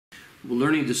We're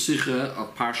learning the Sikha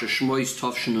of Parsha Shmos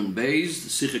Tavshin and Beis. The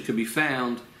Sikha can be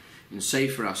found in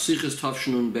Sefer HaSichas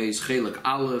Tavshin and Beis, Chelek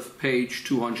Aleph, page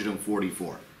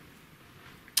 244.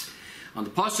 On the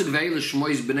pasuk of Eila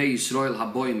Shmos Bnei Yisrael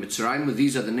Haboyim Mitzrayim,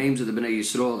 these are the names of the Bnei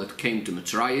Yisrael that came to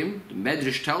Mitzrayim. The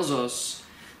Medrash tells us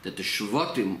that the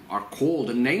Shvatim are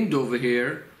called and named over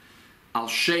here Al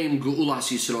Shem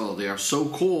Geulas Yisrael. They are so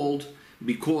called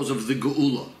because of the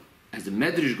Geula. As the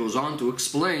Medrash goes on to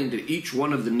explain that each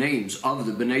one of the names of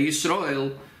the Bnei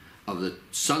Yisrael, of the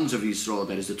sons of Yisrael,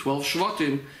 that is the 12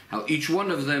 Shvatim, how each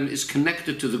one of them is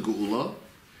connected to the Geula,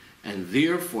 and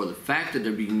therefore the fact that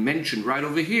they're being mentioned right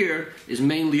over here is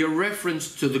mainly a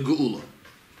reference to the Geula.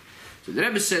 So the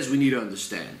Rebbe says we need to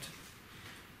understand.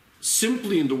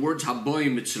 Simply in the words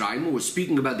Haboyim Mitzrayim, we're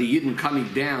speaking about the Yidden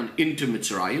coming down into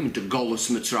Mitzrayim, into Golus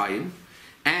Mitzrayim,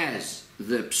 as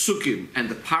the Psukim and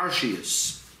the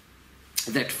Parshias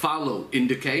that follow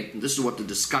indicate, and this is what the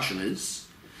discussion is.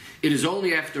 It is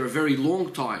only after a very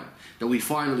long time that we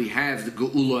finally have the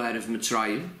Geula out of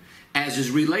Mitzrayim, as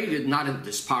is related not in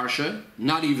this Parsha,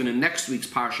 not even in next week's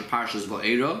Parsha, Parshas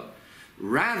Va'era.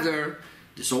 Rather,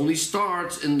 this only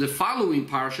starts in the following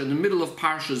Parsha, in the middle of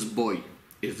Parshas Boy.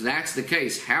 If that's the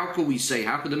case, how could we say,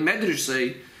 how could the Medrash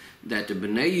say that the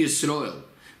Bnei Yisrael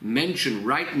mentioned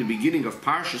right in the beginning of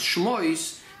Parshas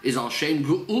Shmos is Al Shem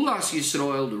Geulas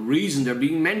Yisrael? The reason they're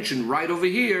being mentioned right over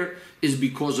here is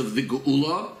because of the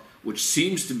Geula, which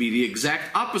seems to be the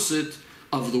exact opposite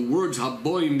of the words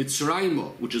Haboyim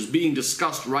Mitzrayim, which is being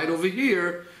discussed right over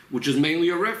here, which is mainly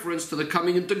a reference to the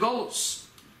coming into Golus.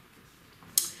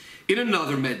 In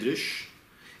another Medrash,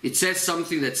 it says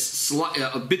something that's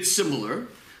a bit similar,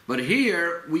 but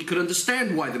here we could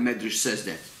understand why the Medrash says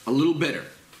that a little better.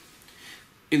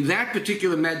 In that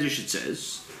particular Medrash it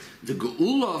says, the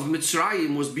Geula of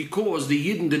Mitzrayim was because the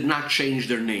Yidden did not change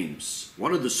their names.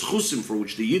 One of the schusim for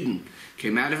which the Yidden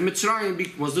came out of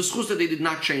Mitzrayim was the schus that they did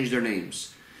not change their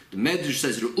names. The Medrash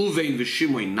says, Reuven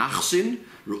v'Shimoin nachsin,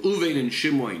 Reuven and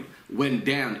Shimoin went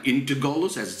down into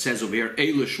Golus, as it says over here,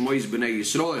 Eila Shmos Bnei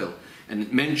Yisrael, and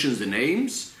it mentions the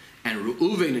names, and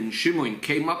Reuven and Shimoin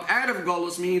came up out of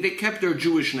Golus, meaning they kept their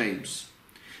Jewish names.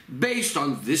 Based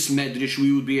on this Medrash,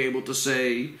 we would be able to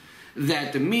say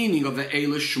that the meaning of the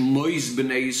Eila Shmos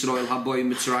Bnei Yisrael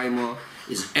Haboyim Mitzrayim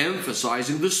is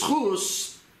emphasizing the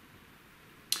schus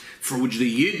for which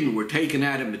the Yidden were taken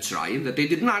out of Mitzrayim, that they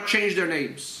did not change their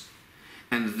names.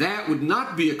 And that would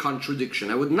not be a contradiction,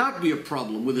 that would not be a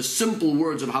problem with the simple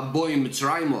words of Haboyim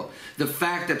Mitzrayim, the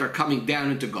fact that they're coming down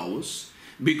into Golus,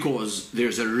 because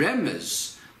there's a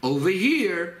remez over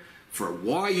here for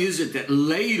why is it that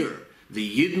later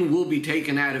the Yidden will be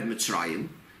taken out of Mitzrayim.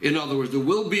 In other words, there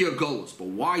will be a Golus, but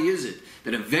why is it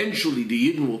that eventually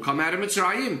the Yidden will come out of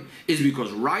Mitzrayim? Is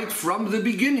because right from the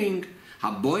beginning,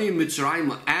 Haboyim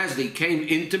Mitzrayim, as they came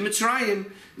into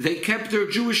Mitzrayim, they kept their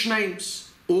Jewish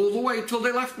names all the way till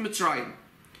they left Mitzrayim.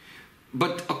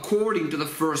 But according to the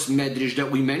first Medrash that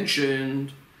we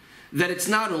mentioned, that it's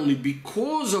not only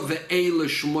because of the Eila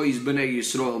Shmos Bnei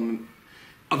Yisrael,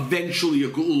 eventually a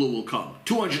Geula will come,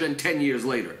 210 years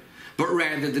later. But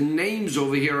rather, the names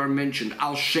over here are mentioned.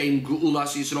 Al Shem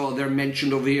Geulas Yisrael, they're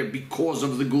mentioned over here because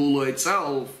of the Geula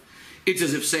itself. It's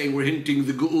as if saying we're hinting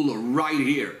the Geula right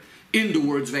here in the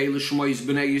words Ve'eila Shmos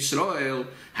Bnei Yisrael.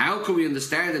 How can we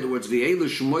understand that the words Ve'eila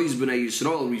Shmos Bnei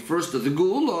Yisrael refers to the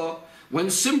Geula when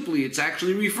simply it's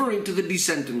actually referring to the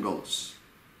descent in Golus?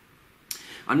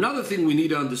 Another thing we need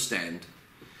to understand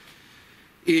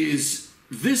is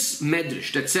this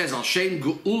Medrash that says Al Shem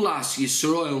Geulas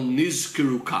Yisrael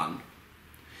Nizkeru Kan.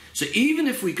 So even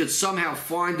if we could somehow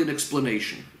find an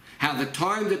explanation how the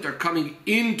time that they're coming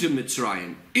into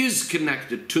Mitzrayim is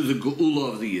connected to the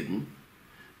Geula of the Yidden,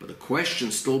 but the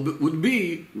question still would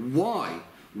be, why?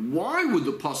 Why would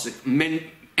the pasuk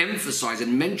emphasize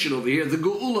and mention over here the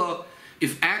Geula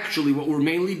if actually what we're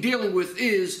mainly dealing with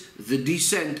is the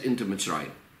descent into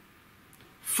Mitzrayim?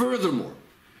 Furthermore,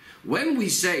 when we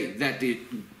say that the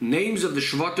names of the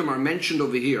Shvatim are mentioned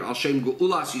over here, Al Shem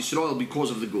Geulas Yisrael,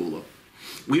 because of the Geula,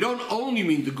 we don't only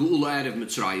mean the Geula out of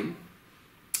Mitzrayim,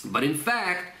 but in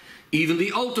fact, even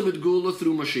the ultimate Geula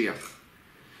through Mashiach.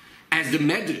 As the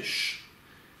Medrash,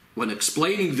 when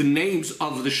explaining the names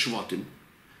of the Shvatim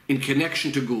in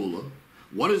connection to Geula,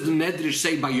 what does the Medrash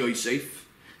say by Yosef?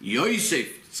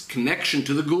 Yosef's connection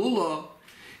to the Geula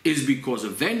is because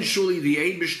eventually the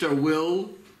Eibishter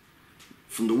will,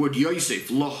 from the word Yosef,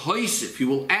 Lahoisef, he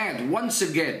will add once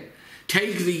again,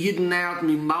 take the Yidden out,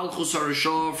 Min Malchus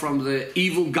Arashah, from the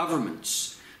evil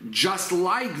governments, just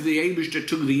like the Eibishter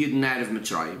took the Yidden out of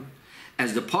Mitzrayim.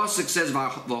 As the pasuk says,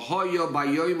 V'hoya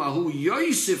bayoyim ahu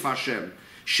Yosef Hashem,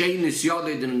 Sheinis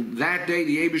Yodid, and that day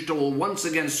the Eibishter will once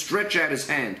again stretch out his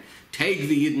hand, take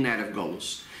the Yidden out of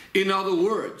Golus. In other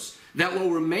words, that what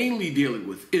we're mainly dealing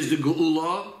with is the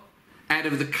Geula out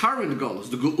of the current Golus,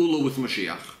 the Geula with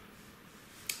Mashiach.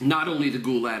 Not only the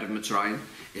Geula out of Mitzrayim.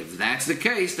 If that's the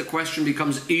case, the question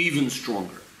becomes even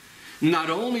stronger. Not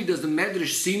only does the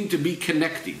Medrash seem to be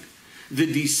connecting the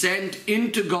descent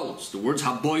into Golus, the words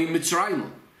Haboy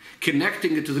Mitzrayim,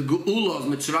 connecting it to the Geula of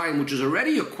Mitzrayim, which is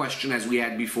already a question as we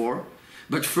had before,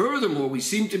 but furthermore, we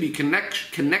seem to be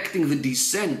connecting the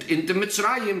descent into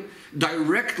Mitzrayim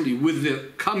directly with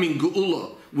the coming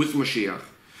Geula with Mashiach,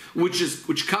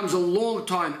 which comes a long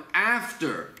time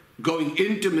after going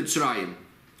into Mitzrayim,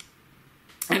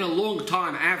 and a long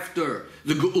time after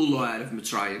the Geula out of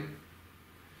Mitzrayim.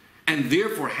 And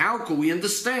therefore, how can we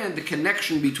understand the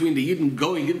connection between the Yidden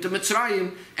going into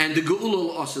Mitzrayim and the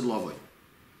Geula l'Asid Lavoi?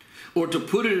 Or to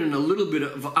put it in a little bit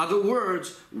of other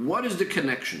words, what is the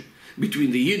connection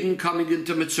between the Yidden coming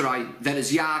into Mitzrayim, that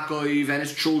is Yaakov and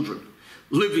his children,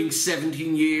 living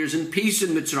 17 years in peace in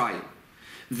Mitzrayim,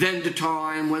 then the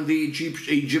time when the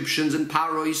Egyptians and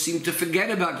Paroi seem to forget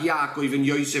about Yaakov and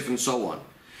Yosef and so on,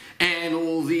 and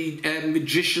all the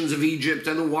magicians of Egypt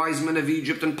and the wise men of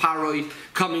Egypt and Paroi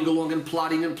coming along and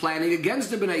plotting and planning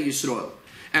against the Bnei Yisrael,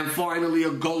 and finally a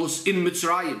Golus in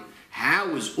Mitzrayim.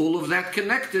 How is all of that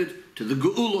connected to the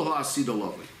Geula Ha'asid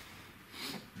Lavoi?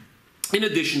 In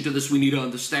addition to this, we need to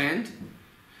understand,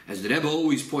 as the Rebbe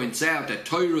always points out, that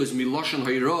Torah is Miloshen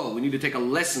Hayra. We need to take a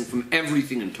lesson from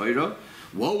everything in Torah.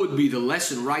 What would be the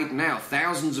lesson right now,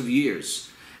 thousands of years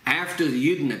after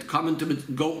the Yidden had gone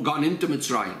into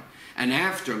Mitzrayim, and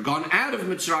after gone out of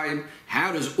Mitzrayim?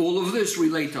 How does all of this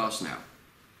relate to us now?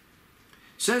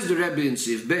 Says the Rebbe in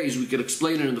Sif Beis, we could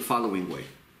explain it in the following way.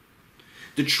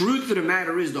 The truth of the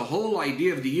matter is, the whole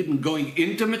idea of the Yidden going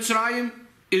into Mitzrayim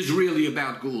is really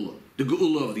about Geula, the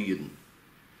Geula of the Yidden.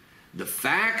 The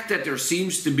fact that there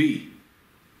seems to be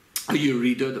a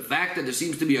Yerida, the fact that there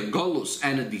seems to be a Golus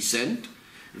and a descent,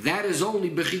 that is only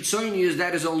Bechitzonius,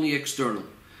 that is only external.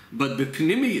 But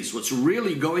Bepnimius, what's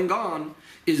really going on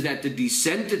is that the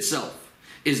descent itself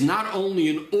is not only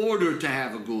in order to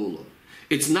have a Geula,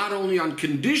 it's not only on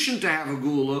condition to have a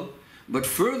Geula, but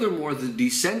furthermore, the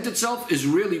descent itself is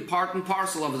really part and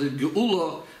parcel of the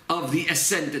Geula of the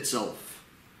ascent itself.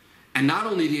 And not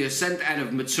only the ascent out of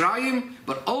Mitzrayim,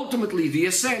 but ultimately the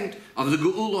ascent of the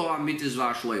Geula HaMitiz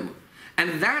V'Ashlema.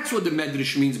 And that's what the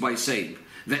Medrash means by saying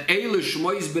the Eile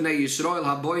Shmos B'nei Yisrael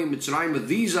Haboyim Mitzrayim.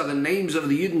 These are the names of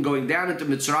the Yidden going down into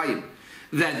Mitzrayim,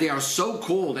 that they are so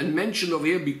called and mentioned over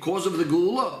here because of the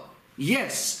Geula.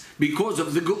 Yes, because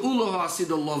of the Geula Ha'asid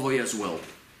Lavoi as well.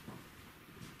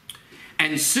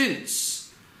 And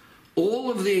since all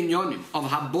of the inyanim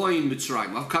of Haboyim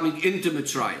Mitzrayim, of coming into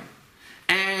Mitzrayim,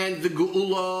 and the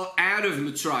Geula out of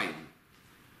Mitzrayim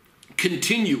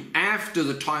continue after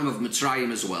the time of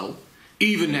Mitzrayim as well,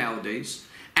 even nowadays,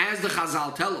 as the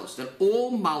Chazal tell us, that all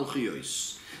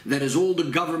Malchus, that is all the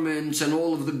governments and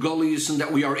all of the gullies and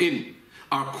that we are in,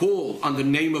 are called on the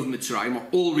name of Mitzrayim, are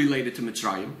all related to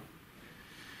Mitzrayim.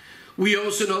 We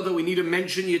also know that we need to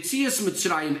mention Yetzias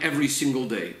Mitzrayim every single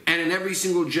day. And in every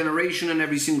single generation and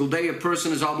every single day, a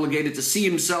person is obligated to see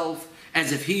himself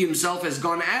as if he himself has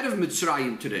gone out of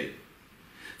Mitzrayim today.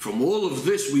 From all of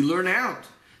this, we learn out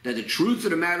that the truth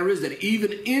of the matter is that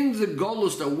even in the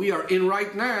Golus that we are in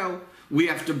right now, we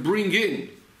have to bring in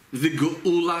the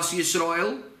Geulas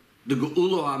Yisrael, the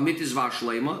Geula HaMitiz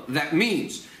V'Ashlema. That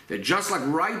means that just like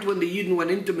right when the Yidden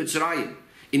went into Mitzrayim,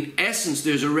 in essence,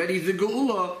 there's already the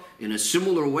Geula. In a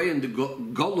similar way, in the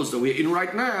Golus that we're in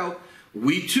right now,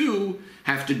 we too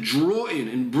have to draw in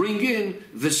and bring in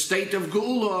the state of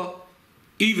Geula,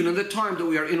 even in the time that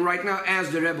we are in right now, as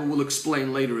the Rebbe will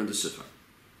explain later in the Sikha.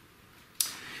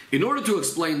 In order to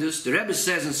explain this, the Rebbe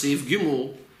says in Seif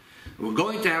Gimel, we're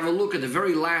going to have a look at the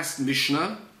very last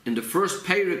Mishnah in the first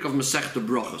Perek of Masechta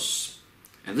Brachos.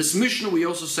 And this Mishnah we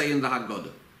also say in the Haggadah.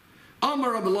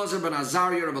 Amar Rabbi Elazar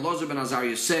ben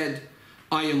Azariah said,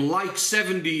 I am like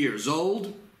 70 years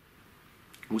old.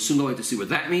 We're soon going to see what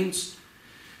that means.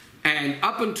 And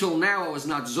up until now, I was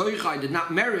not zoich, I did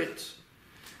not merit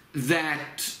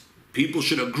that people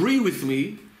should agree with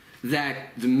me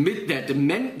that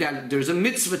there's a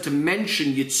mitzvah to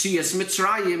mention Yetzias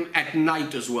Mitzrayim at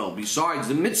night as well, besides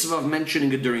the mitzvah of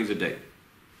mentioning it during the day.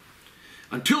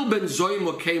 Until Ben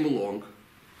Zoyma came along,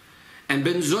 and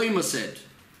Ben Zoyma said,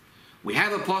 we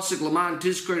have a pasuk Laman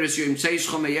Tizkor es Yom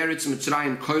Tzeischa Me'eretz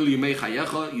Mitzrayim Koil Yemei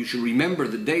Chayecha. You should remember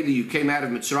the day that you came out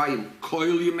of Mitzrayim,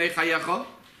 Koil Yemei Chayecha,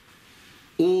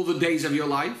 all the days of your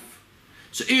life.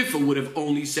 So if it would have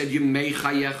only said Yemei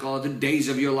Chayecha, the days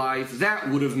of your life, that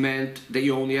would have meant that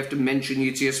you only have to mention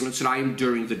Yetzias Mitzrayim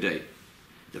during the day.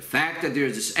 The fact that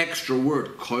there's this extra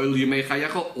word, Kol Yemei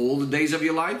Chayecha, all the days of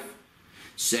your life,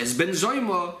 says Ben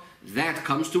Zoyma, that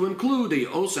comes to include that you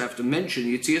also have to mention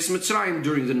Yetzias Mitzrayim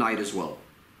during the night as well.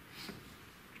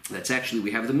 That's actually,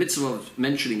 we have the mitzvah of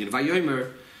mentioning in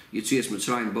Vayomer Yetzias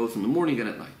Mitzrayim both in the morning and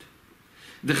at night.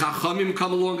 The Chachamim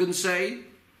come along and say,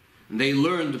 and they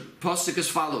learned the pasuk as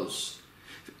follows: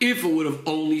 if it would have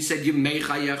only said Yemei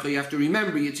Chayecha, you have to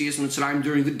remember Yetzias Mitzrayim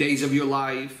during the days of your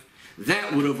life,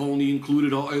 that would have only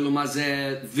included Ha'olam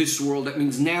Hazeh, this world, that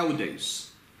means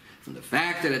nowadays. From the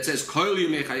fact that it says Kol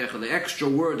Yemei Chayecha, the extra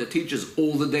word that teaches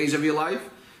all the days of your life,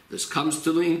 this comes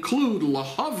to include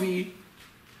Lahavi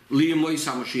Liyamois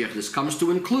HaMashiach. This comes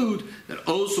to include that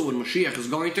also when Mashiach is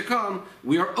going to come,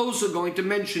 we are also going to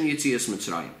mention Yetzias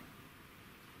Mitzrayim.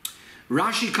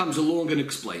 Rashi comes along and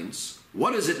explains,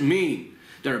 what does it mean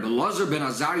that Rabbi Elazar ben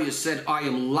Azariah said, I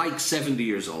am like 70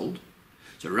 years old?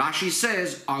 So Rashi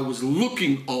says, I was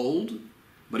looking old,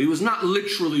 but he was not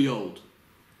literally old.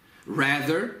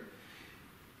 Rather,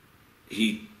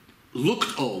 he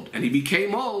looked old and he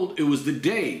became old. It was the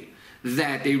day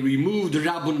that they removed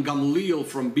Rabban Gamliel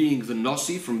from being the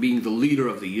Nasi, from being the leader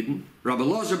of the Yidden. Rabbi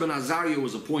Elazar ben Azariah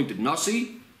was appointed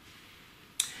Nasi,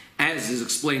 as is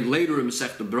explained later in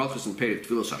Masechta Brachos and Perek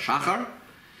Tfilos HaShachar.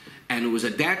 And it was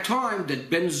at that time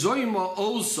that Ben Zoyma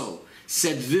also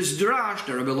said this drash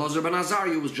that Rabbi Elazar ben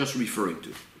Azariah was just referring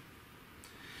to.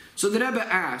 So the Rebbe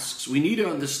asks, we need to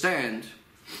understand,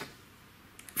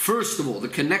 first of all, the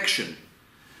connection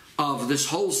of this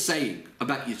whole saying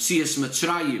about Yetzias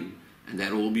Mitzrayim, and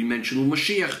that will be mentioned when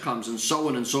Mashiach comes, and so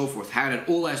on and so forth, how that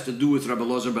all has to do with Rabbi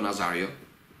Elazar ben Azariah.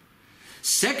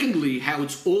 Secondly, how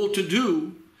it's all to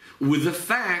do with the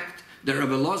fact that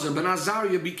Rabbi Elazar ben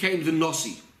Azariah became the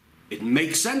Nasi. It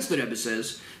makes sense, the Rebbe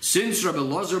says, since Rabbi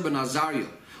Elazar ben Azariah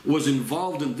was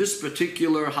involved in this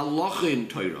particular halacha in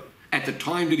Torah at the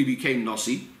time that he became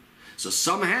Nasi, so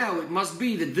somehow it must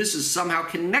be that this is somehow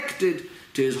connected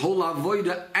to his whole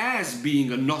avodah as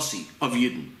being a Nasi of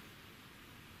Yidden.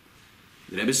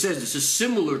 The Rebbe says this is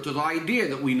similar to the idea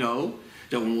that we know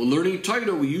that when we're learning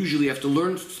Torah, we usually have to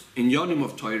learn in Yonim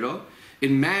of Torah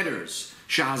in matters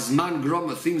Shahazman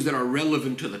Grama, things that are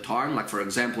relevant to the time, like for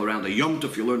example around the Yom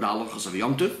Tov, you learn the halachas of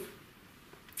Yom Tov.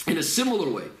 In a similar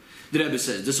way, the Rebbe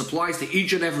says this applies to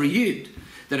each and every Yid,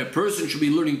 that a person should be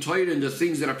learning Torah in the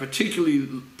things that are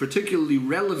particularly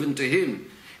relevant to him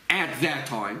at that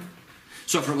time.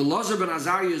 So if Rabbi Elazar ben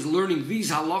Azariah is learning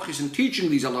these halachas and teaching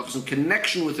these halachas in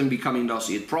connection with him becoming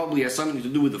Nasi, it probably has something to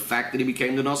do with the fact that he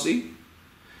became the Nasi.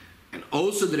 And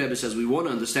also the Rebbe says we want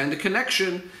to understand the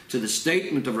connection to the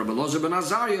statement of Rabbi Elazar ben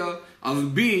Azariah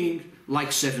of being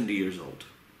like 70 years old.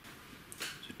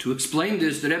 So to explain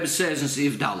this, the Rebbe says in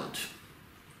Seif Dalet,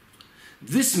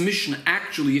 this Mishnah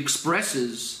actually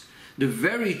expresses the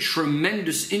very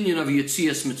tremendous inyan of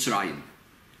Yetzias Mitzrayim.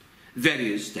 That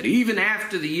is, that even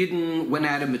after the Yidden went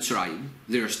out of Mitzrayim,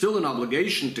 there is still an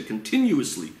obligation to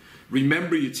continuously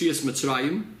remember Yetzias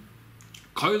Mitzrayim,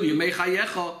 Kol Yemei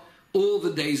Chayecha, all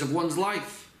the days of one's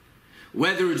life.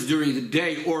 Whether it's during the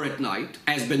day or at night,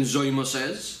 as Ben Zoyma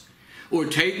says, or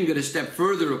taking it a step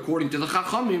further according to the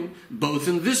Chachamim, both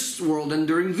in this world and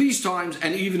during these times,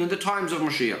 and even in the times of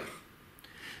Mashiach.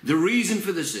 The reason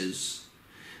for this is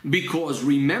because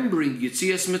remembering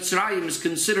Yetzias Mitzrayim is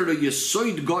considered a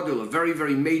Yesoid Gadol, a very,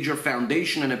 very major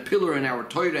foundation and a pillar in our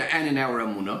Torah and in our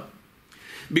Emunah.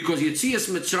 Because Yetzias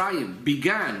Mitzrayim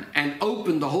began and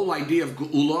opened the whole idea of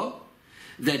Geula,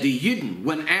 that the Yidden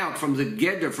went out from the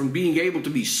Geder, from being able to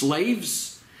be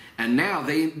slaves, and now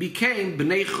they became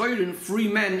Bnei Chorin, free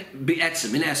men,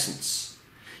 be'etzim, in essence.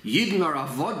 Yidden are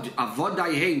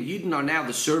avodayhem, Yidden are now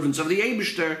the servants of the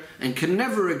Eibishter, and can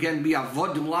never again be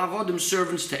avodim la'avodim,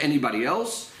 servants to anybody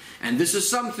else, and this is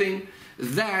something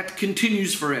that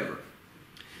continues forever.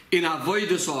 In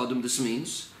avodas adam, this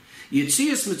means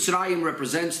Yetzias Mitzrayim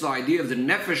represents the idea of the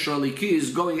nefesh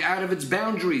alikis going out of its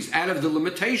boundaries, out of the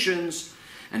limitations,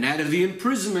 and out of the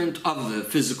imprisonment of the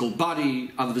physical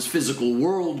body, of this physical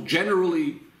world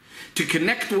generally, to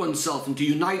connect oneself and to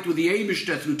unite with the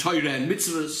Eibishter through Torah and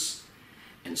mitzvahs.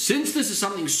 And since this is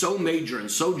something so major and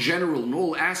so general in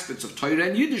all aspects of Torah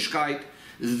and Yiddishkeit,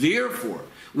 therefore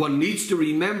one needs to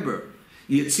remember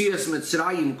Yetzias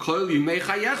Mitzrayim Kol Yemei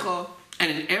Chayecha,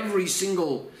 and in every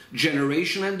single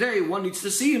generation and day one needs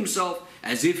to see himself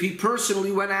as if he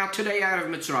personally went out today out of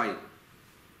Mitzrayim.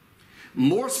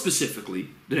 More specifically,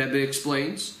 the Rebbe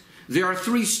explains, there are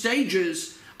three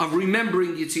stages of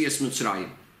remembering Yetzias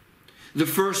Mitzrayim. The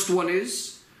first one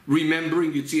is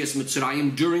remembering Yetzias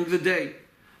Mitzrayim during the day.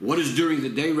 What does during the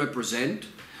day represent?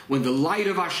 When the light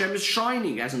of Hashem is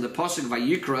shining, as in the pasuk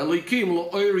Vayikra Elokim lo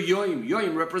oir yoim.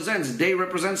 Yoim represents, day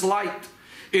represents light.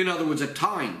 In other words, a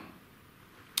time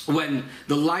when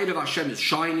the light of Hashem is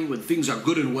shining, when things are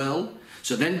good and well.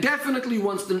 So then definitely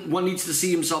one needs to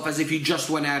see himself as if he just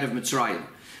went out of Mitzrayim.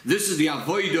 This is the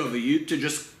avodah of a yid, to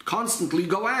just constantly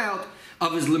go out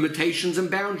of his limitations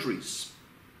and boundaries.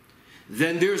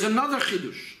 Then there's another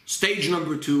chidush. Stage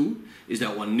number 2 is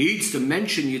that one needs to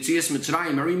mention Yetzias Mitzrayim,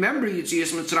 and remember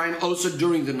Yetzias Mitzrayim also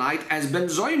during the night, as Ben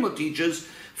Zoyma teaches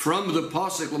from the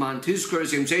pasuk L'man Tizkor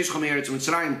Yem Tzeichem Eretz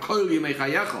Mitzrayim Kol Yemei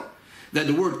Chayecha, that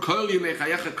the word Kol Yemei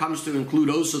Chayecha comes to include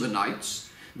also the nights.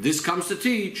 This comes to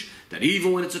teach that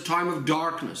even when it's a time of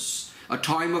darkness, a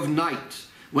time of night,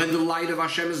 when the light of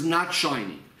Hashem is not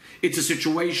shining, it's a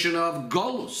situation of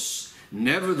golus.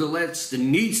 Nevertheless, there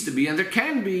needs to be, and there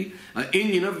can be, an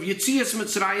inyan of Yetzias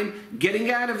Mitzrayim,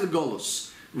 getting out of the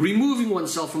golus, removing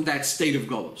oneself from that state of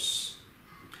golus.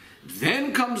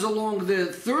 Then comes along the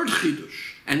third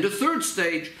chidush, and the third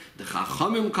stage. The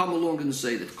Chachamim come along and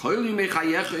say that Kol Yemei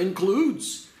Chayecha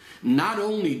includes not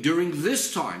only during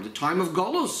this time, the time of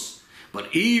golus,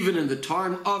 but even in the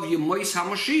time of Yemois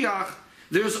HaMashiach,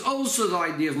 there's also the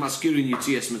idea of Maskirin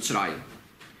Yetzias Mitzrayim.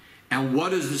 And what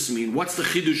does this mean? What's the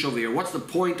chidush over here? What's the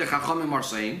point the Chachamim are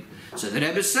saying? So the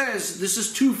Rebbe says this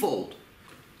is twofold.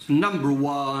 So number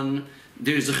 1,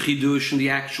 there's a chidush in the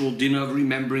actual din of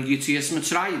remembering Yetzias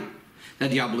Mitzrayim.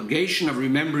 That the obligation of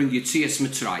remembering Yetzias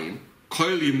Mitzrayim,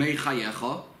 Kol Yemei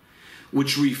Chayecha,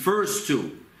 which refers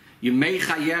to, Yemei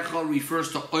Chayecha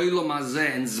refers to Olam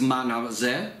Hazeh and Zman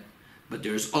Hazeh, but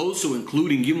there's also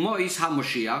including Yemois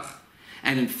HaMashiach.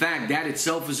 And in fact, that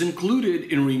itself is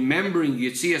included in remembering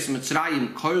Yetzias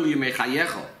Mitzrayim Kol Yemei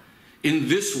Chayecha in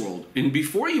this world. And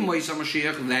before Yemois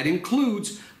HaMashiach, that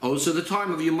includes also the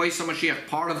time of Yemois HaMashiach.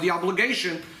 Part of the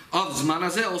obligation of Zman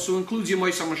Hazeh also includes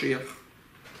Yemois HaMashiach.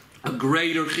 A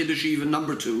greater chiddush, even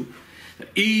number 2, that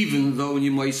even though in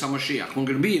Yemois HaMashiach we're going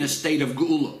to be in a state of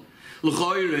Geula,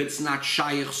 l'chayre it's not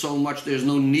shaykh so much, there's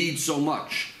no need so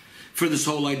much for this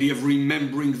whole idea of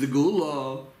remembering the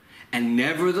Geula. And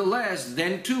nevertheless,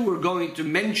 then too we're going to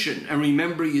mention and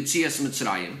remember Yetzias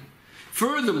Mitzrayim.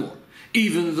 Furthermore,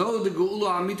 even though the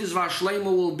Geula Amitis V'Shlema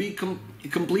will be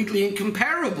completely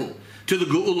incomparable to the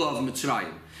Geula of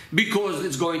Mitzrayim, because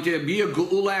it's going to be a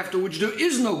Geula after which there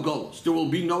is no Golus. There will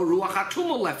be no Ruach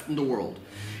HaTumah left in the world.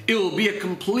 It will be a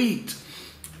complete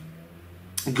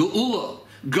Geula,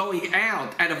 going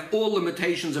out of all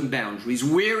limitations and boundaries,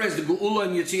 whereas the Geula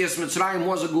in Yetzias Mitzrayim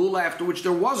was a Geula after which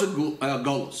there was a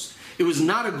Golus. It was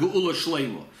not a Geula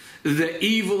Shlema. The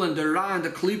evil and the Ra and the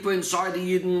Klippa inside the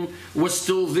Yidden was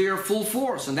still there full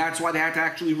force, and that's why they had to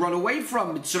actually run away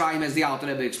from Mitzrayim, as the Alter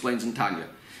Rebbe explains in Tanya.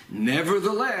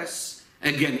 Nevertheless,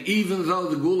 again, even though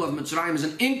the Geula of Mitzrayim is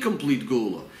an incomplete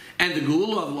Geula, and the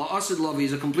Geula of La'asid Lavi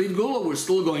is a complete Geula, we're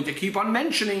still going to keep on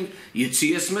mentioning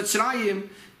Yetzias Mitzrayim,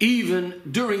 even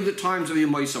during the times of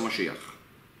Yemois HaMashiach.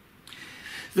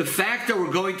 The fact that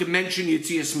we're going to mention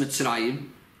Yetzias Mitzrayim,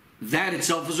 that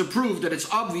itself is a proof that it's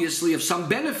obviously of some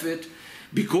benefit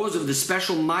because of the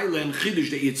special Maila and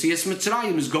Chiddush that Yetzias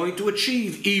Mitzrayim is going to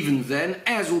achieve even then,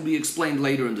 as will be explained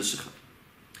later in the Sikha.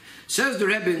 Says the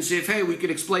Rebbe in Seif Hey, we could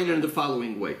explain it in the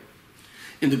following way.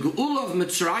 In the Geula of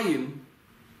Mitzrayim,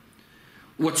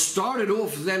 what started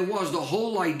off then was the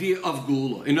whole idea of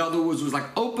Geula. In other words, it was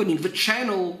like opening the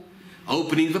channel,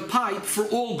 opening the pipe for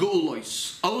all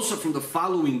Geulos, also from the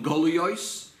following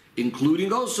Goluyos,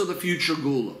 including also the future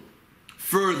Geula.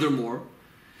 Furthermore,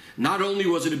 not only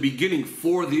was it a beginning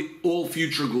for all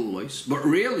future Geulos, but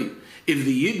really, if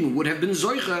the Yidden would have been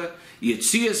Zoicha,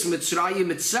 Yetzias Mitzrayim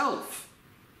itself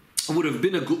would have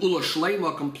been a Geula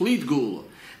Shlema, a complete Geula,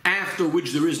 after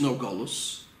which there is no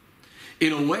Golus.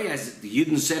 In a way, as the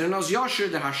Yidden said in Az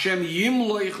Yasher, that Hashem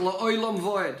Yimloich La'olam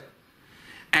Voed.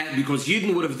 And because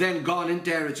Yidden would have then gone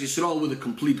into Eretz Yisrael with a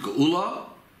complete Geula,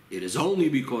 it is only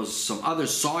because some other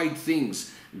side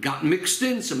things got mixed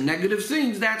in, some negative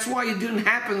things, that's why it didn't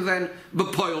happen then,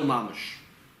 B'poil Mamash.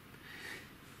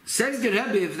 Says the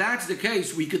Rebbe, if that's the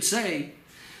case, we could say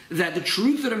that the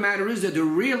truth of the matter is that the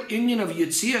real inyan of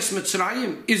Yetzias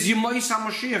Mitzrayim is Yemois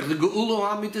HaMashiach, the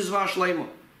Geula Hamitis V'Shlema.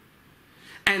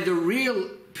 And the real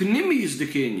Pnimius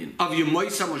Inyan of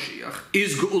Yemois HaMashiach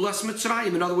is Geulas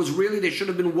Mitzrayim. In other words, really they should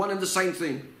have been one and the same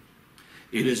thing.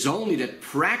 It is only that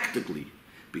practically,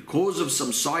 because of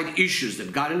some side issues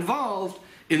that got involved,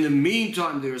 in the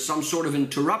meantime there is some sort of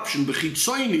interruption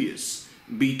b'chitzonius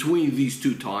between these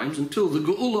two times until the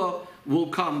Geula will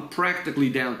come practically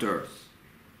down to earth.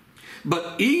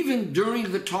 But even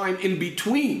during the time in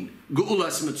between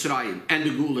Geulas Mitzrayim and the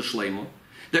Geula Shlema,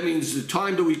 That means the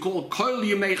time that we call Kol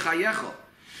Yemei Chayecha.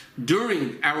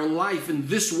 During our life in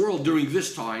this world, during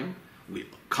this time, we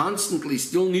constantly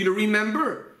still need to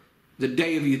remember the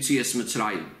day of Yetzias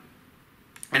Mitzrayim.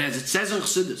 And as it says in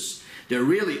Chassidus, they're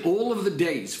really all of the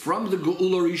days from the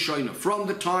Geula Rishona, from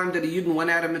the time that the Yidden went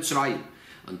out of Mitzrayim,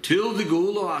 until the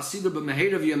Geula Asida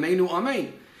B'Meher of Yameinu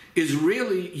Amen, is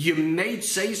really Yemei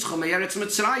Tzeischa Me'eretz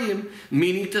Mitzrayim,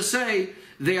 meaning to say,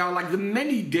 they are like the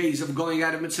many days of going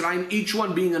out of Mitzrayim, each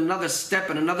one being another step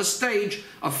and another stage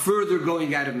of further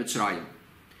going out of Mitzrayim.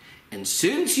 And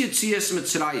since Yetzias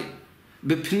Mitzrayim,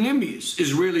 B'Pnimius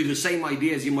is really the same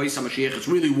idea as Yemei HaMashiach, it's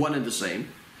really one and the same.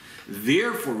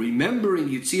 Therefore, remembering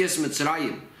Yetzias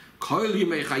Mitzrayim, Kol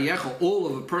Yemei Chayecha, all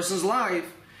of a person's life,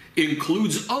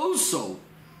 includes also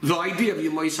the idea of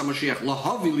Yemei HaMashiach,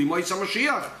 Lahavi Yemei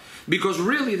HaMashiach, because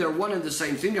really they're one and the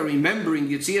same thing. And remembering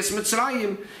Yetzias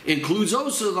Mitzrayim includes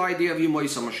also the idea of Yemei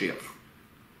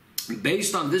HaMashiach.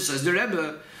 Based on this, as the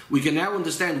Rebbe, we can now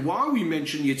understand why we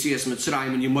mention Yetzias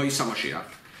Mitzrayim and Yemei HaMashiach,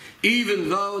 even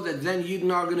though that then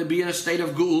Yidden are going to be in a state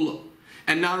of Geula.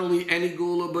 And not only any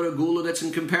Geula, but a Geula that's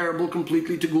incomparable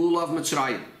completely to Geula of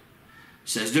Mitzrayim.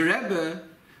 Says the Rebbe,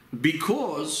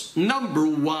 because, number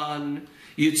one,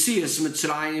 Yetzias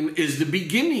Mitzrayim is the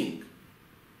beginning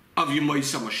of Yemei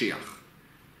HaMashiach.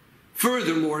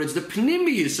 Furthermore, it's the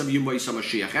Pnimius of Yemei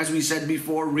HaMashiach. As we said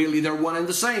before, really they're one and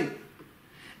the same.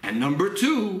 And number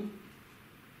two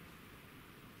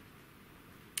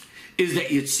is that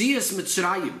Yetzias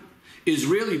Mitzrayim is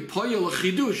really Poyel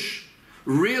Chidush,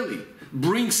 really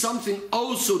brings something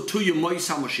also to Yemei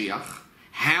HaMashiach.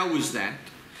 How is that?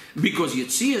 Because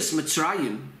Yetzias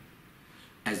Mitzrayim,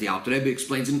 as the Alter Rebbe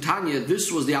explains in Tanya,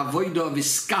 this was the avodah of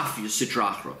Iskafia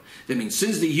Sitrachra. That means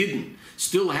since the Yidden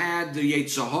still had the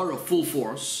Yetzer Hara full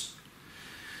force,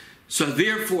 so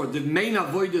therefore the main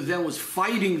avodah then was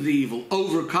fighting the evil,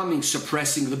 overcoming,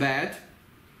 suppressing the bad.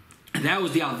 And that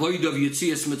was the avodah of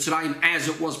Yetzias Mitzrayim as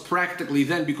it was practically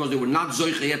then, because they were not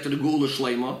zoiche yet to the Geula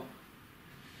Shlema.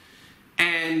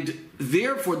 And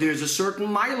therefore there's a certain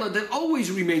maila that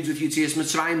always remains with Yetzias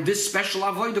Mitzrayim, this special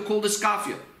avodah called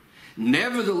Iskafia.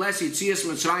 Nevertheless, Yetzias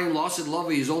Mitzrayim, Lasid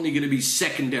Lavi, is only going to be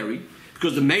secondary,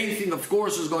 because the main thing, of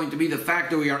course, is going to be the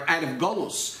fact that we are out of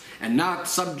Golus and not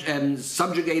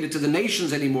subjugated to the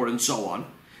nations anymore and so on,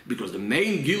 because the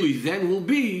main Gili then will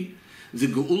be the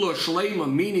Geula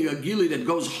Shlema, meaning a Gili that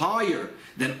goes higher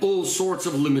than all sorts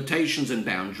of limitations and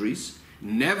boundaries.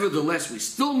 Nevertheless, we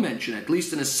still mention, at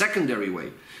least in a secondary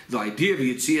way, the idea of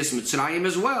Yetzias Mitzrayim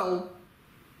as well,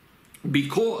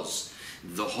 because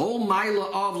the whole Maila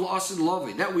of La'asid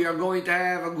Lavi, that we are going to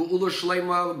have a Geula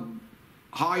Shlema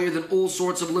higher than all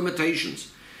sorts of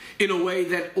limitations, in a way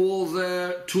that all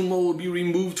the tumah will be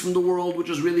removed from the world, which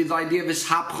is really the idea of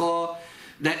Ishapcha,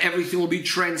 that everything will be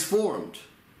transformed.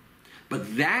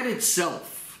 But that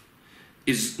itself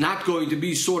is not going to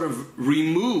be sort of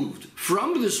removed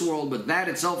from this world, but that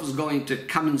itself is going to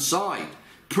come inside,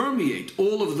 permeate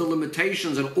all of the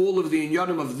limitations and all of the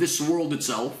inyanim of this world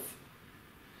itself,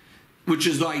 which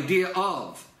is the idea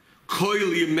of Kol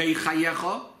Yemei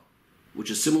Chayecha, which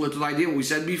is similar to the idea we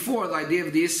said before, the idea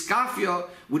of the Iskafia,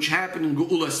 which happened in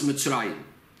Geulas Mitzrayim.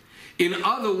 In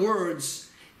other words,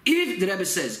 if the Rebbe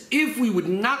says, if we would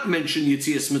not mention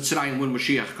Yetzias Mitzrayim when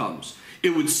Mashiach comes,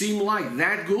 it would seem like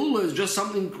that Geula is just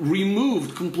something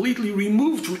removed, completely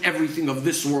removed from everything of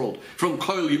this world, from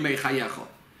Kol Yemei Chayecha.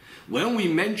 When we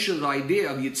mention the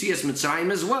idea of Yetzias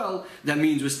Mitzrayim as well, that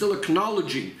means we're still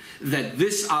acknowledging that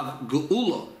this of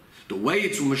Geula, the way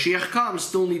it's when Mashiach comes,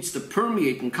 still needs to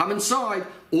permeate and come inside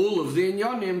all of the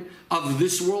inyanim of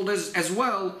this world as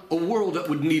well, a world that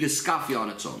would need a skafia on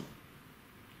its own.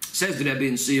 Says the Rebbe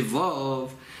in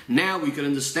Sivov, now we can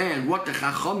understand what the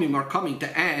Chachamim are coming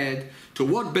to add to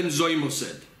what Ben Zoymo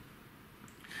said.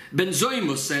 Ben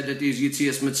Zoymo said that there's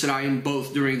Yetzias Mitzrayim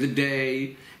both during the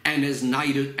day and as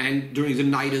night, and during the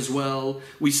night as well.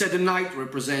 We said the night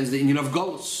represents the inyan of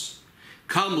Golus.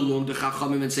 Come along the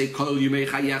Chachamim and say Kol Yemei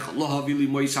Chayecha Lo Havili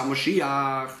Mois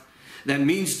HaMashiach. That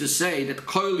means to say that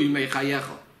Kol Yemei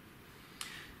Chayecha,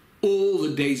 all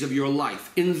the days of your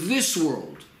life in this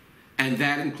world, and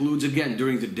that includes again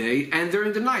during the day and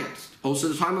during the night, also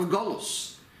the time of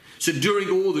Golus. So during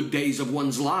all the days of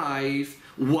one's life,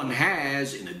 one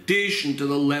has, in addition to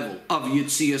the level of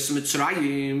Yetzias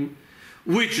Mitzrayim,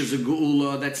 which is a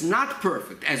Geula that's not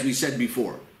perfect, as we said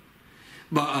before.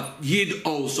 But a Yid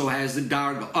also has the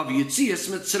darga of Yetzias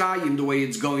Mitzrayim, the way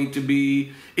it's going to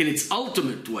be in its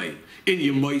ultimate way, in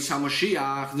Yemei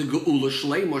HaMashiach, the Geula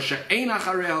Shleima she'ein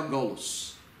acharei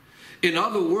Golus. In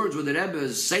other words, what the Rebbe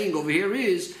is saying over here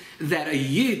is that a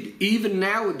Yid, even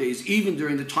nowadays, even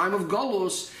during the time of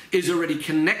Golos, is already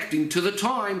connecting to the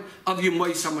time of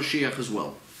Yemais HaMashiach as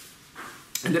well.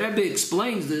 And the Rebbe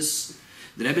explains this.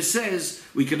 The Rebbe says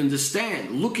we can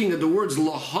understand, looking at the words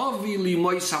Lahavi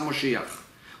Limais HaMashiach.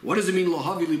 What does it mean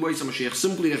Lahavi Limais HaMashiach?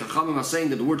 Simply the Chachamim are saying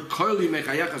that the word Kol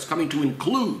Yemei is coming to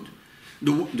include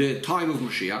the time of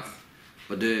Mashiach.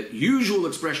 But the usual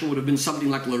expression would have been something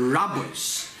like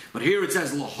L'Rabbos. But here it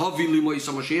says Lahavi Limais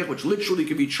HaMashiach, which literally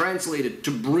can be translated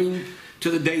to bring to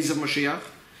the days of Mashiach.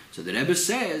 So the Rebbe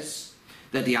says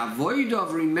that the avoid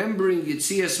of remembering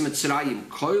Yetzias Mitzrayim,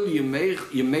 Kol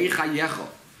Yemei Chayecha,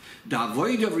 the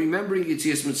avoid of remembering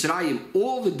Yetzias Mitzrayim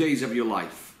all the days of your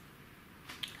life,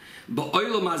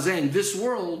 Ba'olam Hazeh, in this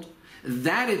world,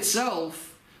 that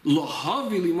itself,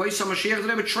 Lahavi Limais HaMashiach, the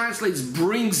Rebbe translates,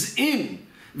 brings in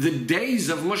the days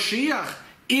of Mashiach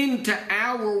into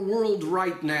our world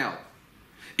right now.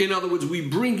 In other words, we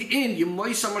bring in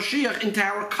Yemais HaMashiach into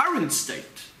our current state.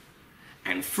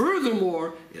 And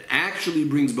furthermore, it actually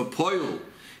brings B'poil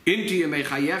into Yemei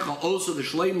Chayecha, also the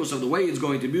shleimus of the way it's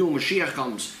going to be when Mashiach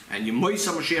comes, and Yemais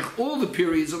HaMashiach, all the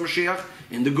periods of Mashiach,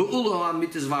 in the Geula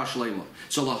HaMitzvah Shleima.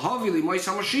 So Lahavi Yemais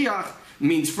HaMashiach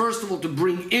means, first of all, to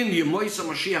bring in Yemais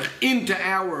HaMashiach into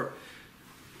our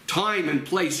time and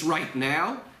place right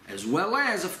now, as well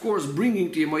as, of course,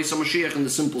 bringing to Yemais HaMashiach in the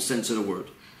simple sense of the word.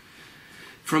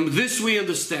 From this we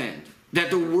understand that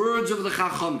the words of the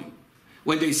Chachamim,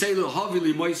 when they say Lahavi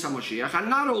Limais HaMashiach, are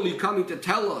not only coming to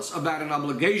tell us about an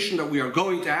obligation that we are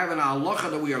going to have and a halacha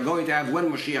that we are going to have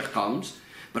when Mashiach comes,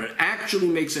 but it actually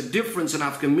makes a difference in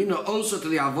Afkamina also to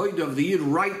the avodah of the Yid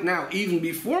right now, even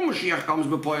before Mashiach comes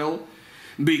B'poil,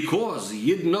 because the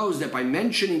Yid knows that by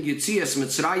mentioning Yetzias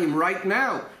Mitzrayim right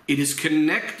now, it is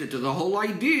connected to the whole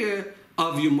idea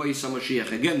of Yemais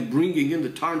HaMashiach. Again, bringing in the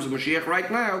times of Mashiach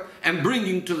right now and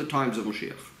bringing to the times of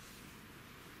Mashiach.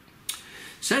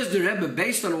 Says the Rebbe,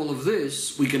 based on all of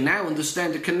this, we can now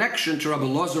understand the connection to Rabbi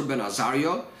Elazar ben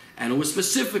Azariah, and it was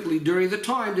specifically during the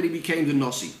time that he became the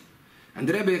Nasi. And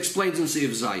the Rebbe explains in Seif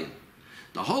Zayin,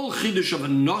 the whole Chiddush of a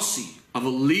Nasi, of a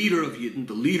leader of Yidden,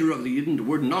 the leader of the Yidden, the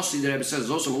word Nasi, the Rebbe says,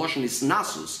 is also Melashon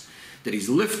Isnasus, that he's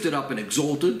lifted up and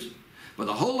exalted. But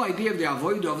the whole idea of the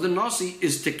Avodah of the Nasi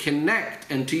is to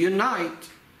connect and to unite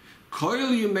Kol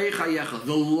Yemei Chayecha,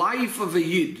 the life of a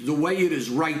Yid, the way it is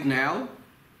right now.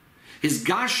 His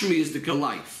Gashmi is the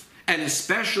life, and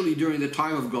especially during the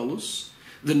time of Golus,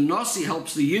 the Nasi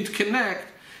helps the Yid connect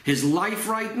his life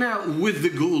right now with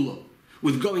the Geula,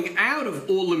 with going out of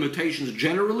all limitations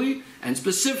generally, and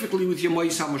specifically with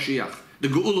Yemais HaMashiach, the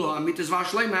Geula HaMitzvah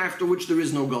Shleima, after which there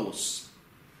is no Golus.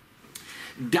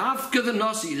 Davka the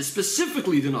Nasi, it is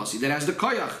specifically the Nasi that has the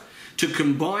koyach to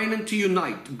combine and to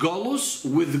unite Golus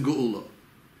with the Geula.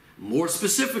 More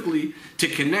specifically, to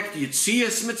connect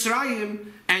Yetzias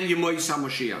Mitzrayim and Yemais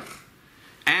HaMashiach,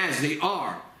 as they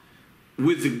are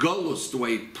with the Golus. The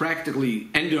way it practically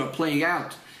ended up playing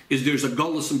out is there's a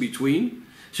Golus in between.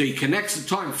 So he connects the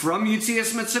time from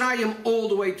Yetzias Mitzrayim all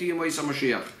the way to Yemais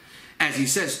HaMashiach. As he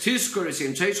says, Tizkor es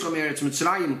yem teischam eretz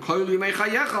Mitzrayim kol yemei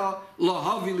chayecha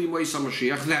lahavi Yemais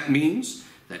HaMashiach. That means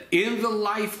that in the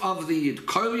life of the Yid,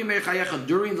 kol yemei chayecha,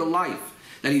 during the life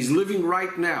that he's living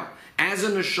right now, as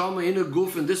a neshama in a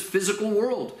guf, in this physical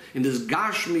world, in this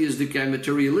gashmi, is the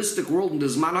materialistic world, in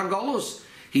this man hagolus,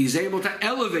 he's able to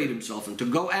elevate himself and to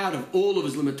go out of all of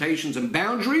his limitations and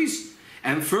boundaries,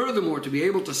 and furthermore to be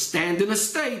able to stand in a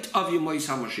state of Yemais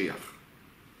HaMashiach.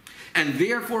 And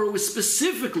therefore it was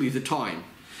specifically the time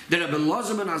that Rabbi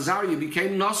Elazar ben Azariah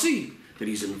became Nasi, that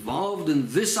he's involved in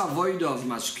this avodah of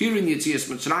maskirin Yetzias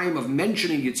Mitzrayim, of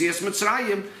mentioning Yetzias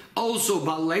Mitzrayim, also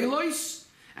Baleilos,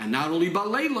 and not only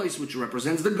Baleilos, which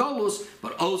represents the Golus,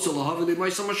 but also Lahavi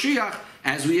Yemais HaMashiach,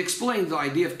 as we explained, the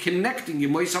idea of connecting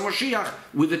Yemais HaMashiach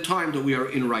with the time that we are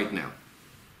in right now.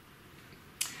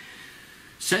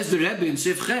 Says the Rebbe in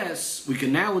Sif Ches, we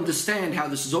can now understand how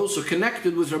this is also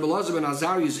connected with Rabbi Elazar ben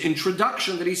Azariah's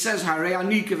introduction, that he says, Harei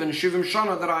Anikev and Shivim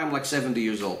Shana, that I am like 70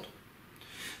 years old.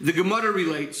 The Gemara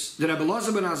relates that Rabbi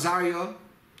Elazar ben Azariah,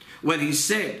 when he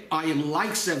said, I am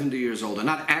like 70 years old, and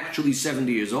not actually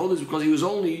 70 years old, is because he was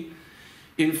only,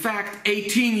 in fact,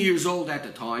 18 years old at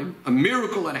the time. A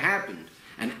miracle had happened,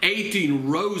 and 18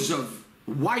 rows of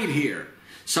white hair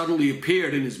suddenly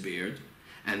appeared in his beard,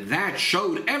 and that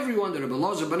showed everyone that Rabbi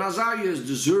Elazar ben Azariah is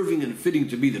deserving and fitting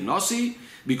to be the Nasi,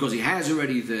 because he has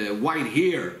already the white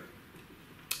hair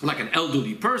like an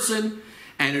elderly person,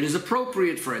 and it is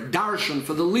appropriate for a darshan,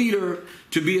 for the leader,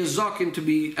 to be a zaken, to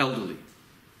be elderly.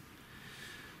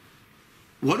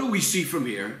 What do we see from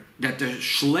here? That the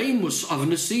shleimus of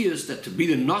Nasius, that to be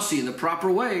the Nasi in the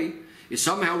proper way, is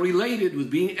somehow related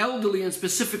with being elderly and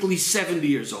specifically 70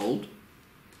 years old.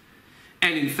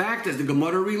 And in fact, as the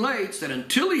Gemara relates, that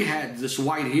until he had this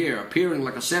white hair appearing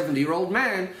like a 70-year-old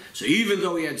man, so even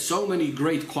though he had so many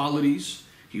great qualities,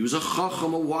 he was a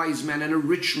chacham, a wise man, and a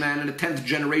rich man, and a 10th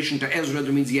generation to Ezra,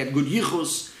 that means he had good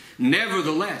yichus.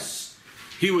 Nevertheless,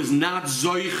 he was not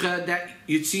zoicha that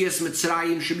Yetzias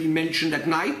Mitzrayim should be mentioned at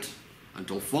night,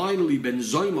 until finally Ben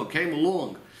Zoyma came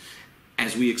along,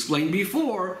 as we explained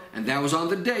before, and that was on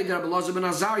the day that Rabbi Elazar ben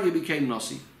Azariah became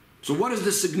Nasi. So what is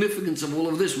the significance of all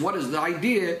of this? What is the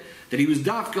idea that he was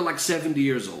dafka like 70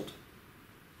 years old?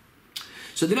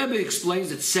 So the Rebbe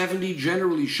explains that 70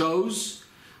 generally shows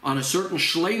on a certain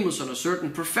shleimus, on a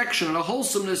certain perfection, and a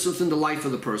wholesomeness within the life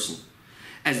of the person.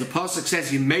 As the pasuk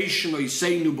says, Yimei Shemo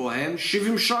Yiseinu Bohem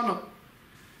Shivim Shana,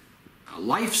 a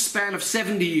lifespan of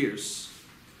 70 years.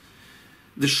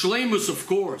 The shleimus, of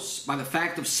course, by the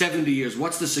fact of 70 years,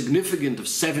 what's the significance of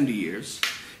 70 years?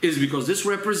 Is because this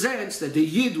represents that the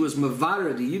Yid was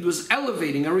mavara, the Yid was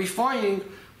elevating and refining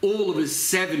all of his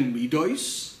 7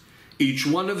 midos, each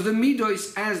one of the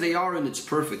midos as they are in its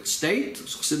perfect state.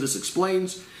 So Chassidus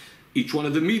explains, each one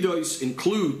of the midos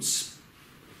includes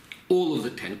all of the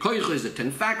 10 koiches, the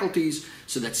 10 faculties,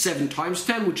 so that's 7 times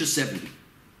 10, which is 70.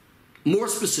 More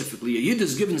specifically, a Yid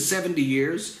is given 70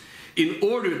 years in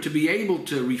order to be able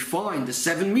to refine the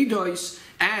 7 midos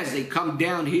as they come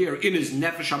down here in his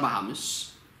nefesh habahamis.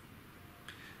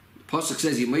 Pasuk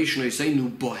says, Yimei Shemo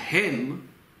Yiseinu Bohem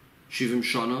Shivim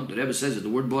Shana. The Rebbe says that the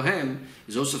word Bohem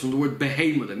is also from the word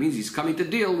Behema. That means he's coming to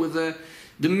deal with the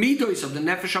midos of the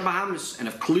Nefesh HaBahamis. And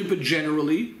of Klippa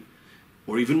generally,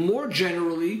 or even more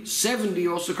generally, 70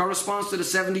 also corresponds to the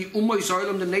 70 Ummah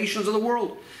Yisraelim, the nations of the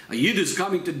world. A Yid is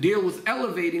coming to deal with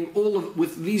elevating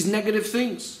with these negative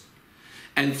things.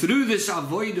 And through this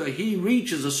Avodah, he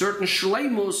reaches a certain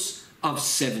Shleimus of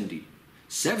 70.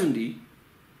 70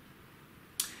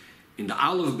 in the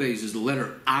Aleph base is the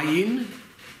letter Ayin.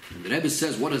 And the Rebbe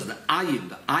says, what is the Ayin?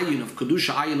 The Ayin of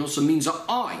Kedusha Ayin also means an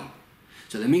eye.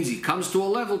 So that means he comes to a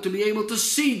level to be able to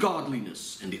see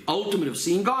godliness. And the ultimate of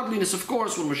seeing godliness, of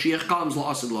course, when Mashiach comes,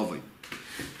 La'asad Lavoi.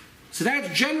 So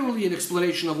that's generally an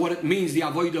explanation of what it means, the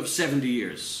Avodah of 70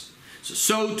 years.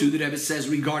 So too the Rebbe says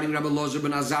regarding Rabbi Elazar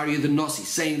ben Azariah the Nasi,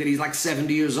 saying that he's like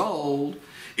 70 years old.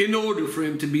 In order for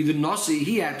him to be the Nasi,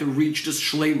 he had to reach this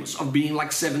shleimus of being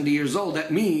like 70 years old.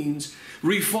 That means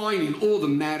refining all the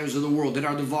matters of the world that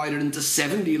are divided into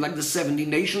 70, like the 70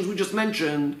 nations we just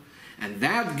mentioned. And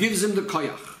that gives him the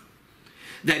koyach,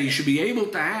 that he should be able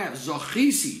to have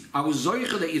zochisi, our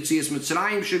zoicha, that Yetzias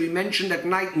Mitzrayim should be mentioned at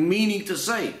night, meaning to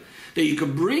say that you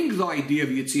could bring the idea of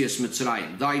Yetzias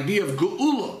Mitzrayim, the idea of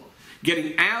geula,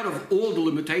 getting out of all the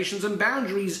limitations and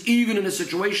boundaries, even in a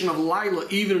situation of Laila,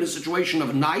 even in a situation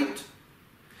of night.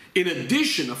 In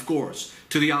addition, of course,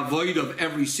 to the avoid of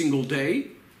every single day.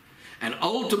 And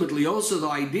ultimately also the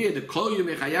idea, the kol yom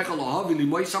yechayecha lahavi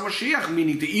limois HaMashiach,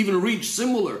 meaning to even reach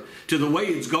similar to the way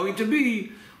it's going to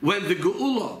be when the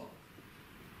Geula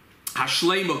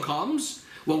Hashleima comes,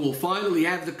 when we'll finally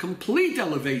have the complete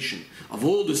elevation of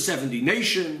all the 70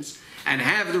 nations, and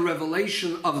have the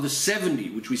revelation of the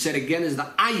 70, which we said again is the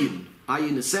ayin.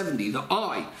 Ayin is 70, the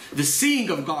eye, the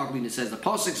seeing of godliness, as the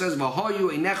pasuk says,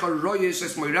 "V'hayu einecha royes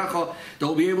es moirecha."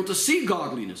 They'll be able to see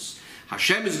godliness.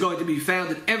 Hashem is going to be found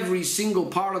in every single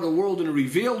part of the world in a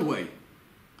revealed way,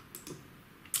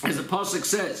 as the pasuk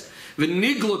says,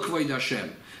 "V'nigla kvoid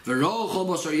Hashem." That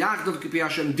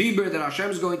Hashem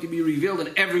is going to be revealed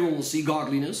and everyone will see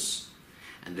godliness.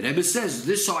 And the Rebbe says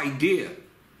this idea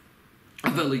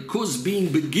of Elikuz being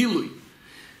begilui,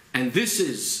 and this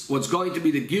is what's going to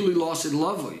be the Gilui Lasid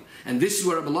Lavoi, and this is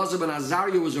what Rabbi Elazar ben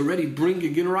Azariah was already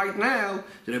bringing in right now.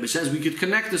 The Rebbe says we could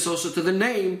connect this also to the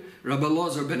name Rabbi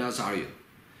Elazar ben Azariah.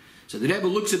 So the Rebbe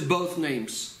looks at both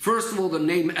names. First of all, the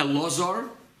name Elazar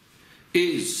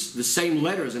is the same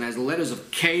letters and has the letters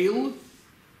of Kael,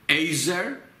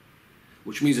 Ezer,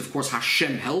 which means of course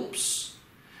Hashem helps,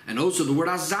 and also the word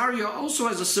Azariah also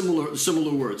has a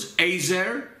similar words.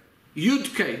 Ezer,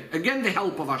 Yudke, again the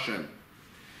help of Hashem.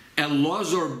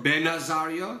 Elazar ben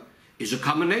Azariah is a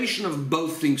combination of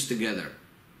both things together.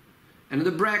 And in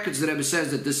the brackets the Rebbe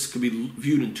says that this could be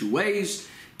viewed in two ways.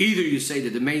 Either you say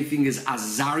that the main thing is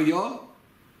Azariah,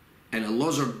 and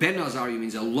Elazar ben Azariah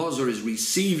means Elazar is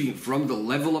receiving from the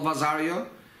level of Azariah,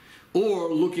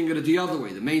 or looking at it the other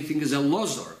way, the main thing is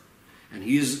Elazar, and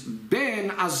he is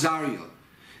ben Azariah.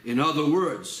 In other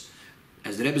words,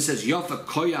 as the Rebbe says, Yofa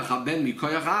koyach haben mi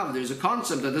koyach av, there's a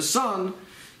concept that the son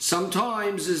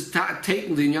sometimes is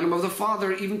taking the inyanim of the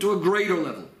father even to a greater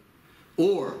level.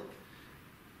 Or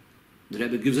The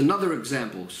Rebbe gives another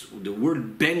example. The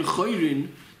word Ben Chorin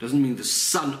doesn't mean the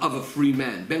son of a free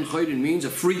man. Ben Chorin means a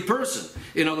free person.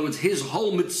 In other words, his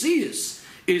whole Metzius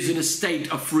is in a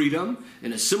state of freedom.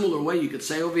 In a similar way, you could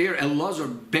say over here,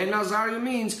 Elazar Ben Azariah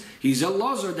means he's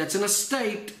Elazar that's in a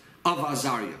state of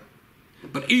Azariah.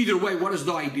 But either way, what is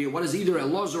the idea? What does either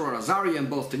Elazar or Azariah and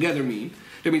both together mean?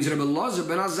 That means that Elazar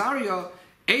Ben Azariah,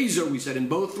 Ezer, we said in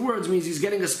both words, means he's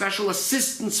getting a special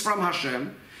assistance from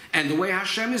Hashem. And the way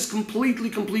Hashem is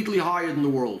completely higher than the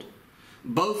world.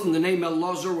 Both in the name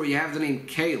Elazar, where you have the name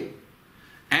Kale,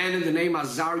 and in the name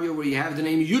Azariah, where you have the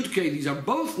name Yudke. These are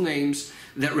both names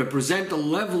that represent a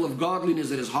level of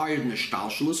godliness that is higher than the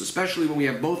Shtalshalus, especially when we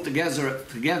have both together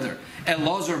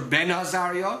Elazar ben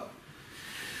Azariah.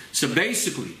 So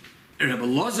basically, Rabbi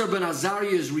Elazar ben Azariah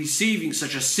is receiving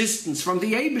such assistance from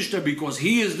the Eibishter because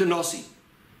he is the Nasi.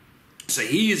 So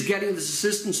he is getting this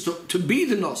assistance to be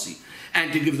the Nasi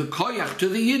and to give the koyach to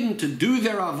the Yidden to do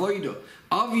their avodah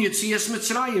of Yetzias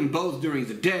Mitzrayim, both during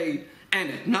the day and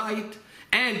at night,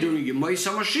 and during Yemais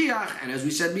HaMashiach, and as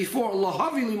we said before,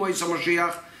 Lahavi Yemais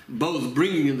HaMashiach, both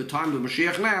bringing in the time of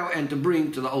Mashiach now and to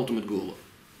bring to the ultimate Gula.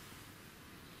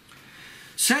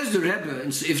 Says the Rebbe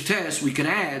in Iftes, we can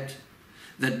add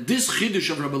that this Chiddush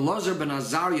of Rabbi Elazar ben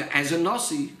Azariah as a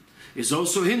Nasi is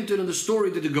also hinted in the story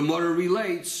that the Gemara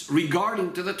relates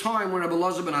regarding to the time when Rabbi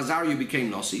Elazar ben Azariah became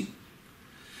Nasi.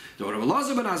 So when Rabbi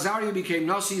Elazar ben Azariah became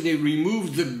Nasi, they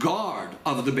removed the guard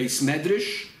of the Beis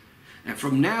Medrash, and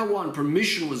from now on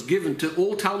permission was given to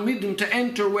all Talmidim to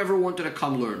enter whoever wanted to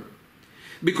come learn.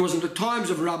 Because in the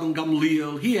times of Rabban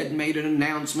Gamliel, he had made an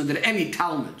announcement that any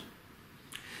Talmud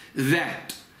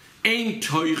that ein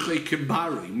toiche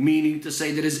kebari, meaning to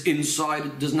say that his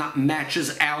inside does not match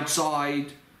his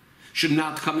outside, should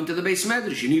not come into the Beis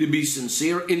Medrash. You need to be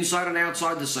sincere, inside and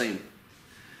outside the same.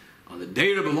 On the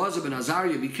day Rabbi Elazar ben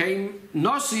Azariah became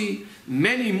Nasi,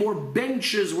 many more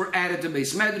benches were added to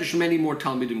Beis Medrash, many more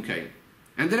Talmidim came.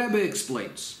 And the Rebbe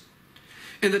explains.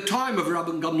 In the time of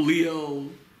Rabban Gamliel,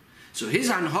 so his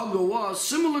anhaga was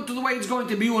similar to the way it's going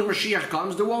to be when Mashiach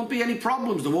comes. There won't be any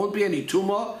problems, there won't be any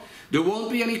tumah, there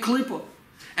won't be any klipa.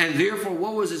 And therefore,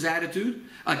 what was his attitude?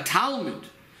 A Talmud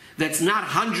that's not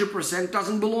 100%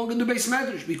 doesn't belong in the Beis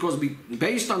Medrash, because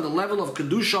based on the level of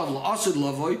Kedusha of L'Asid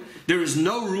Lavoy, there is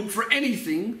no room for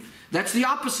anything that's the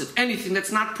opposite, anything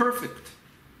that's not perfect.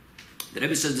 The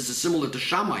Rebbe says this is similar to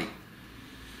Shammai.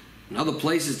 In other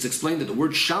places it's explained that the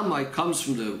word Shammai comes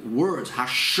from the words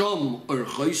Hasham or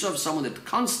Chosav, someone that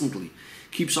constantly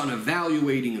keeps on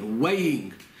evaluating and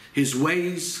weighing his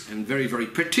ways, and very, very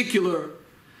particular.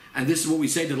 And this is what we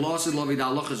say that L'Asid Lavoy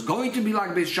Da'alach is going to be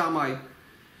like Beis Shammai.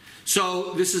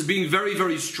 So this is being very,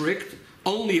 very strict.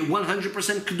 Only 100%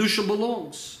 Kedusha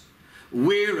belongs.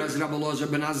 Whereas Rabbi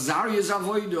Elazar ben Azariah's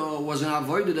avodah was an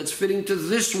avodah that's fitting to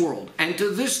this world and to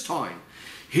this time.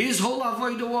 His whole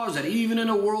avodah was that even in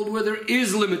a world where there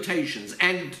is limitations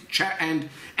and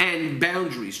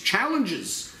boundaries,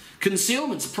 challenges,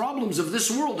 concealments, problems of this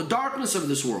world, the darkness of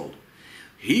this world,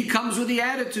 he comes with the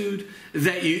attitude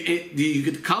that you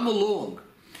could come along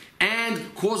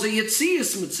and cause a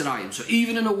Yetzias Mitzrayim. So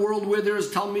even in a world where there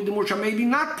is Talmidim which are maybe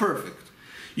not perfect,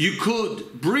 you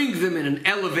could bring them in and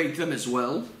elevate them as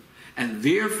well. And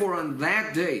therefore on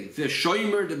that day, the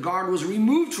shomer, the guard, was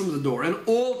removed from the door, and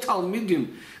all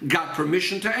Talmidim got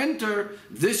permission to enter.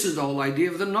 This is the whole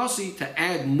idea of the Nasi, to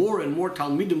add more and more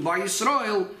Talmidim by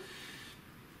Yisrael,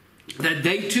 that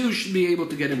they too should be able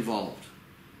to get involved.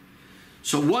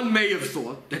 So one may have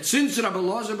thought that since Rabbi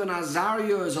Elazar ben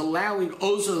Azariah is allowing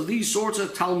also these sorts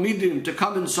of Talmidim to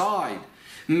come inside,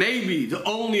 maybe the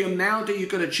only amount that you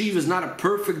can achieve is not a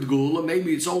perfect gula,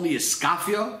 maybe it's only a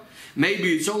skafia,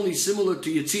 maybe it's only similar to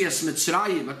Yetzias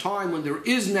Mitzrayim, a time when there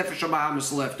is Nefesh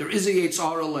HaBahamis left, there is a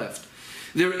Yetzirah left,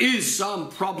 there is some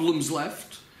problems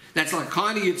left. That's like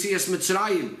kind of Yetzias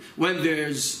Mitzrayim, when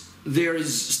there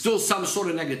is still some sort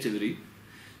of negativity.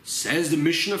 Says the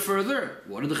Mishnah further,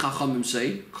 what did the Chachamim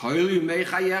say?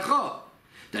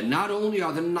 That not only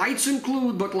are the nights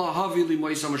included, but lahavi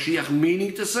li'mois HaMashiach,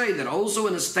 meaning to say that also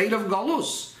in a state of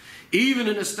galus, even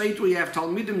in a state where you have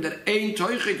Talmidim that ein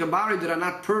toiche kabari, that are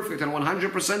not perfect and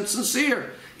 100%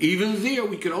 sincere, even there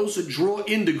we can also draw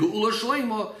in the Geula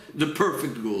Shlema, the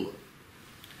perfect Geula.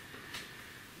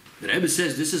 The Rebbe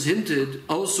says this is hinted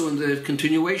also in the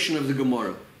continuation of the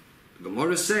Gemara. The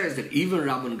Gemara says that even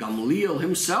Rabban Gamliel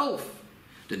himself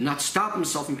did not stop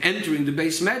himself from entering the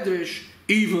Beis Medrash,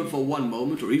 even for one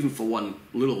moment or even for one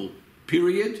little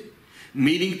period,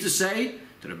 meaning to say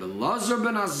that Rabbi Elazar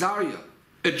ben Azariah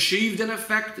achieved and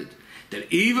effected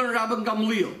that even Rabban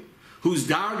Gamliel, whose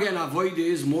darga and avodah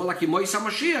is more like Yemais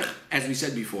HaMashiach, as we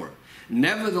said before,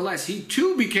 Nevertheless, he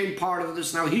too became part of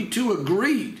this now. He too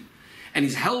agreed. And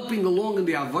he's helping along in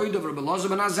the avoid of Rabbi Elazar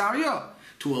ben Azariah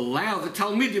to allow the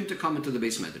Talmidim to come into the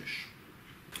Beis Medrash.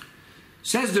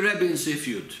 Says the Rebbe in Sif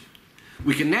Yud.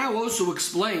 We can now also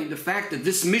explain the fact that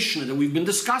this Mishnah that we've been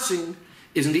discussing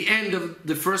is in the end of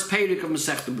the first Perek of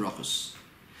Masechta Brachos.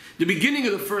 The beginning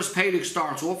of the first Perek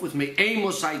starts off with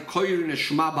Me'emosai koirin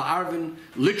Shema ba'arvin,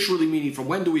 literally meaning from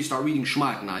when do we start reading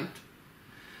Shema at night.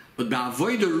 But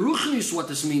ba'avoida ruchnis, what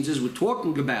this means is we're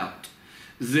talking about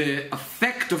the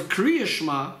effect of Kriya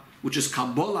Shema, which is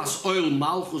Kabbalas Oil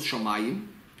Malchus Shamayim,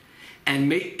 and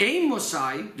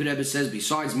Me'emosai, the Rebbe says,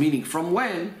 besides meaning from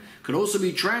when, could also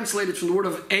be translated from the word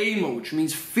of Emo, which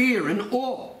means fear and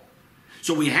awe.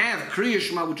 So we have Kriya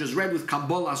Shema, which is read with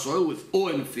Kabbalas Oil, with awe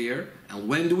and fear. And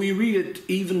when do we read it?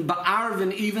 Even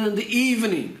Ba'arvin, even in the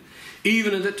evening,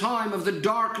 even in the time of the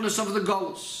darkness of the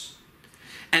Golus.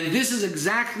 And this is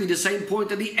exactly the same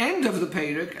point at the end of the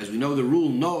Perek. As we know the rule,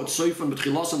 no, it's Soif and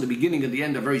B'tchilos, and the beginning and the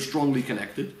end are very strongly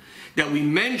connected. That we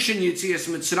mention Yetzias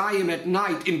Mitzrayim at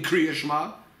night in Kriya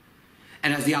Shema.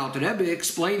 And as the Alter Rebbe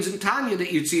explains in Tanya, that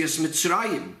Yetzias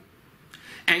Mitzrayim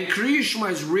and Kriya Shema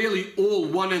is really all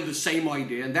one and the same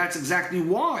idea. And that's exactly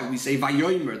why we say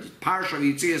Vayomer, the Parsha of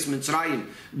Yetzias Mitzrayim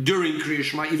during Kriya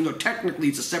Shema, even though technically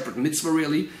it's a separate mitzvah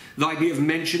really. The idea of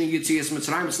mentioning Yetzias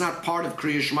Mitzrayim, it's not part of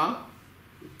Kriya Shema.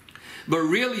 But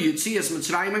really, Yetzias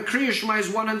Mitzrayim and Kriya Shema is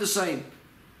one and the same.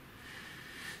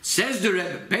 Says the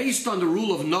Rebbe, based on the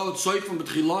rule of no Tzoifim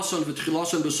B'tchilason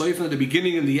V'tchilason B'Soifim, the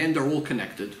beginning and the end are all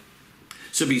connected.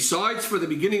 So besides for the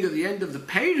beginning and the end of the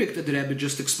Perek that the Rebbe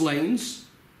just explains,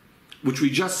 which we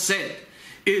just said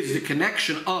is the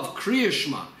connection of Kriya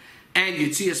Shema and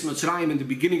Yetzias Mitzrayim in the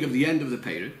beginning of the end of the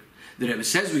Perek, the Rebbe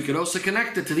says we could also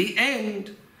connect it to the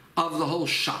end of the whole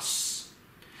Shas.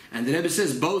 And the Rebbe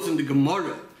says both in the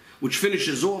Gemara, which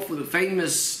finishes off with a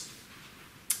famous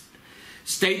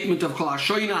statement of Kol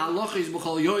Hashoyna Halachis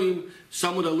B'chol Yoyim.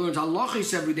 Someone that learns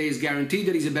Halachis every day is guaranteed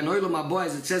that he's a Ben Olam Haba,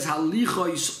 as it says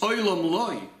Halichos Olam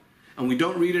Loi. And we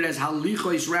don't read it as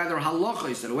Halichos, rather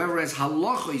Halachis, that whoever has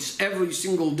Halachis every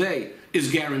single day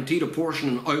is guaranteed a portion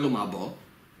in Olam Haba.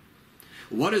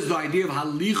 What is the idea of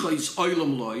Halichos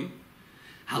Olam Loi?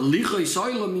 Halichos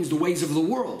Olam means the ways of the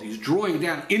world. He's drawing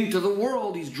down into the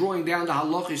world, he's drawing down the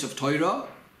Halachis of Torah.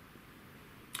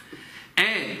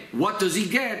 And what does he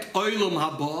get? Olam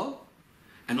Haba.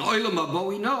 And Olam Haba,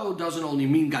 we know, doesn't only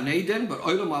mean Gan Eden, but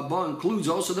Olam Haba includes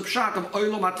also the Pshat of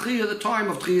Olam HaTchiyah, the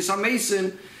time of Tchiyas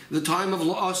HaMesim, the time of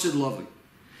La'asid Lavi.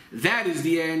 That is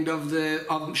the end of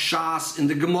Shas in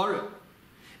the Gemara.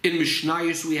 In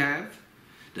Mishnayos we have,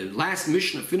 the last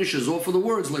Mishnah finishes off with the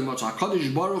words,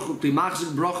 HaKadosh Baruch Hu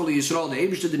K'machzik Bracha Yisrael. The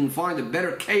Eibishter didn't find a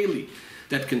better keli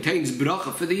that contains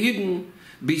bracha for the Yidden,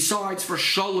 besides for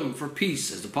shalom, for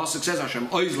peace. As the Pasuk says, Hashem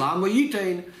oiz la'amo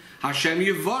yitein, Hashem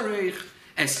yivarech,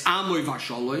 es amoy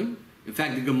v'shalom. In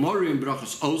fact, the Gemara in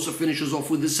Brachos also finishes off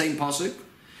with the same Pasuk.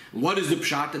 What is the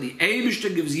pshat? That the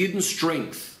Eibishter gives Yidden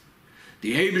strength.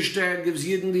 The Eibishter gives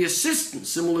Yidden the assistance,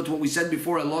 similar to what we said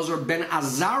before, Elazar ben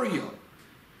Azariah.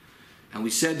 And we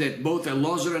said that both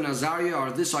Elazar and Azariah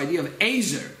are this idea of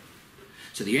Ezer.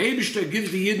 So the Eibishter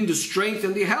gives the Yidden the strength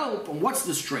and the help. And what's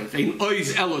the strength? Ein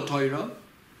oiz elo Torah.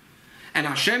 And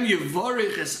Hashem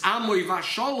yivorich es amoy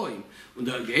v'shalom. And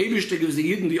the Eibishter gives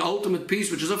the Yidden the ultimate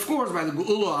peace, which is of course by the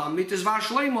Geula HaMitis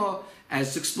v'shlema,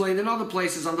 as explained in other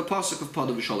places on the pasuk of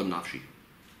Pada v'shalom nafshi.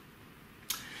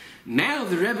 Now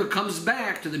the Rebbe comes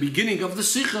back to the beginning of the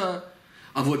Sikha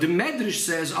of what the Medrash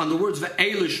says on the words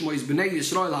Ve'ele Shmois B'nei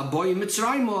Yisrael Haboyim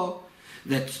Mitzrayim,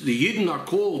 that the Yidden are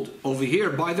called over here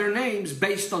by their names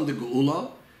based on the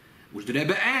Geula, which the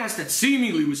Rebbe asked, that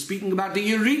seemingly was speaking about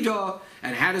the Yerida,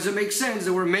 and how does it make sense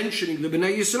that we're mentioning the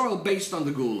B'nei Yisrael based on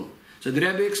the Geula? So the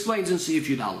Rebbe explains in Sif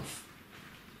Yud Aleph.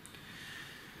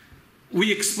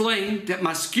 We explained that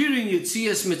Maskirin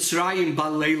Yetzias Mitzrayim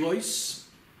Baleilos,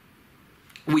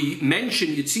 we mention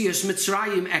Yetzias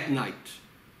Mitzrayim at night.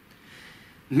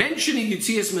 Mentioning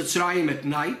Yetzias Mitzrayim at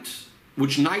night,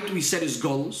 which night we said is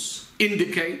Golus,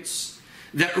 indicates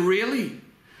that really,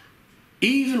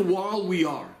 even while we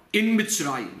are in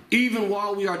Mitzrayim, even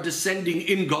while we are descending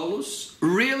in Golus,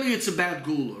 really it's about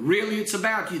Gula. Really it's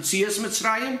about Yetzias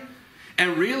Mitzrayim,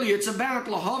 and really it's about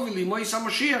Lahavili Mois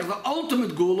HaMashiach, the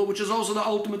ultimate Gula, which is also the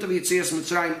ultimate of Yetzias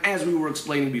Mitzrayim, as we were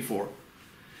explaining before.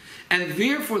 And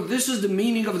therefore, this is the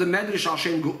meaning of the Medrash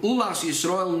Hashem Geulas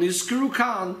Yisrael Nizkiru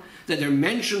Kan, that they're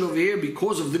mentioned over here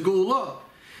because of the Geula.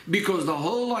 Because the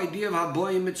whole idea of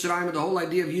Haboyim Mitzrayim, and the whole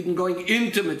idea of Yidden going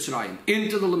into Mitzrayim,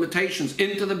 into the limitations,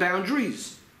 into the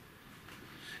boundaries,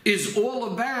 is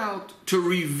all about to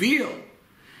reveal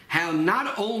how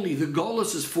not only the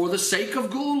Golus is for the sake of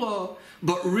Geula,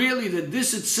 but really that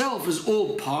this itself is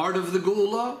all part of the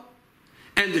Geula,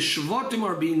 and the Shvatim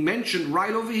are being mentioned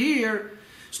right over here.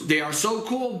 So they are so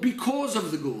called because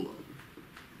of the Geula.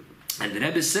 And the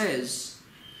Rebbe says,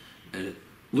 a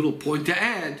little point to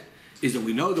add, is that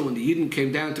we know that when the Yidden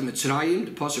came down to Mitzrayim,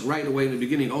 the Pasuk right away in the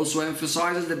beginning also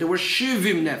emphasizes that there were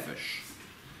Shivim Nefesh,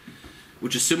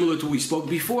 which is similar to what we spoke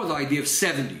before, the idea of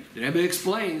 70. The Rebbe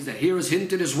explains that here is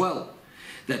hinted as well,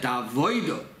 that the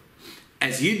Avodah,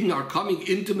 as Yidden are coming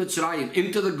into Mitzrayim,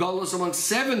 into the Golus among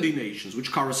 70 nations,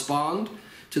 which correspond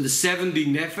to the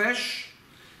 70 Nefesh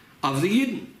of the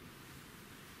Yidden.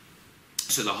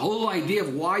 So the whole idea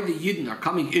of why the Yidden are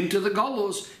coming into the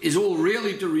Golus is all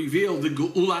really to reveal the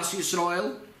Geulas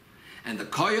Yisrael, and the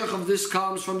koyach of this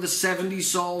comes from the 70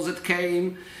 souls that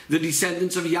came, the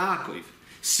descendants of Yaakov.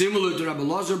 Similar to Rabbi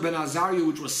Lazar ben Azariah,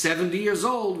 which was 70 years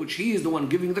old, which he is the one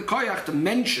giving the koyach to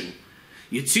mention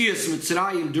Yetzias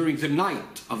Mitzrayim during the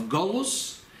night of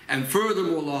Golus, and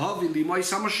furthermore, Lahavi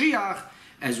Limais HaMashiach,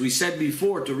 as we said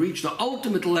before, to reach the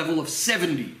ultimate level of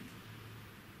 70.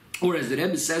 Or as the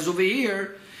Rebbe says over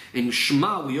here, in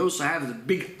Shema we also have the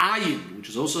big ayin, which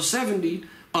is also 70,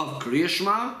 of Kriya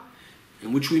Shema,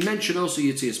 in which we mention also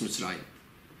Yetzias Mitzrayim.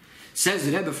 Says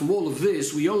the Rebbe, from all of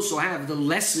this, we also have the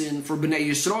lesson for Bnei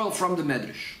Yisrael from the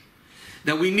Medrash,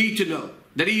 that we need to know,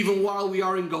 that even while we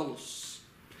are in Golus,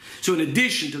 so in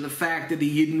addition to the fact that the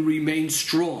Yidden remain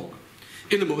strong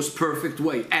in the most perfect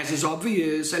way, as is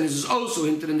obvious, and as is also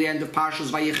hinted in the end of Parshas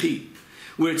Vayechi,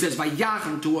 where it says,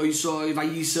 Vayachem to Oisoi,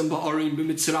 Vayisem ba'orim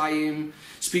b'Mitzrayim,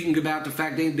 speaking about the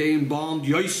fact that they embalmed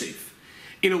Yosef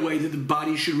in a way that the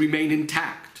body should remain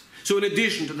intact. So in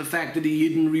addition to the fact that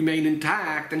the Yidden remain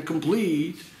intact and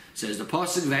complete, says the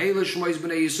Pasuk, Ve'ele Shmois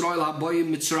b'nei Yisrael ha'boyim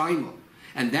Mitzrayim,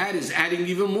 and that is adding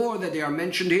even more that they are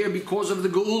mentioned here because of the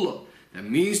Geula. That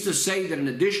means to say that in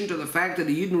addition to the fact that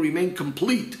the Yidden remain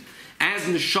complete as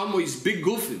Neshamois big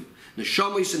gufim,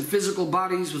 Neshamois in physical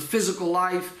bodies with physical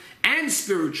life and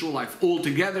spiritual life all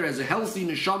together as a healthy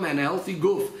neshama and a healthy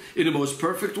guf in the most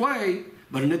perfect way.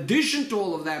 But in addition to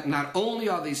all of that, not only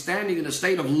are they standing in a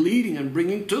state of leading and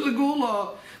bringing to the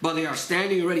Geula, but they are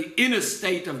standing already in a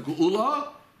state of Geula,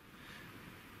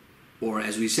 or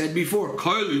as we said before,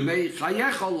 and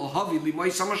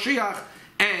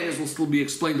as will still be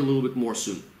explained a little bit more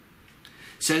soon.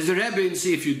 Says the Rebbe in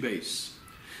Sif Yud Beis.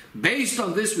 Based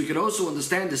on this, we can also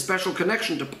understand the special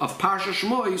connection of Parsha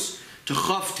Shmos to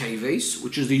Chav Teves,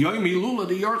 which is the Yom Hilula,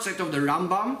 the yahrzeit of the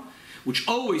Rambam, which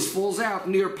always falls out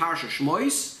near Parsha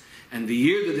Shmos, and the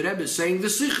year that the Rebbe is saying the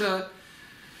Sikha.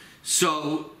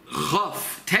 So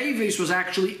Chav Teves was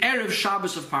actually Erev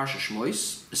Shabbos of Parsha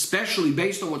Shmos, especially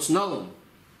based on what's known,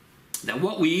 that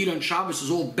what we eat on Shabbos is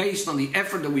all based on the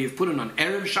effort that we have put in on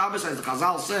Erev Shabbos, as the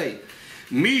Chazal say.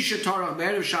 Misha Torah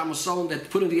Erev Shabbos, someone that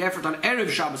put in the effort on Erev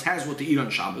Shabbos has what to eat on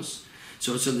Shabbos.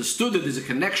 So it's understood that there's a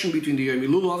connection between the Yom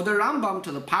Hilula of the Rambam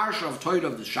to the Parsha of Torah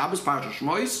of the Shabbos, Parsha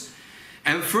Shmos.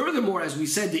 And furthermore, as we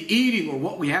said, the eating or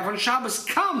what we have on Shabbos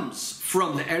comes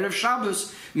from the Erev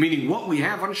Shabbos, meaning what we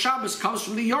have on Shabbos comes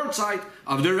from the yahrzeit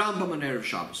of the Rambam on Erev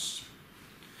Shabbos.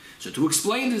 So to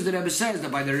explain this, the Rebbe says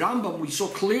that by the Rambam we saw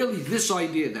clearly this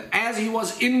idea that as he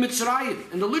was in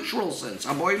Mitzrayim, in the literal sense,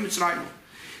 Aboy Mitzrayim,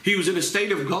 he was in a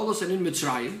state of Golus and in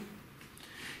Mitzrayim,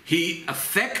 he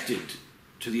affected,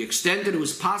 to the extent that it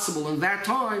was possible in that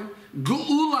time,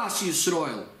 Geulas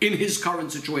Yisrael in his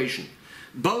current situation,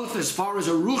 both as far as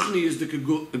a Ruchni is the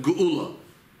Geula,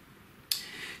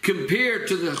 compared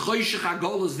to the Choshech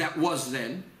HaGolas that was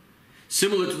then,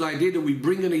 similar to the idea that we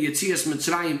bring in a Yetzias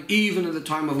Mitzrayim even in the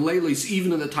time of Leilis,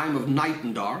 even in the time of night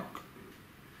and dark,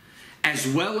 as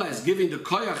well as giving the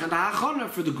koyach and the hachana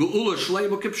for the Geula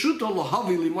Shleima Kipshuta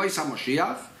Lahavi Limois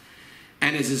HaMashiach.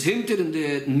 And as is hinted in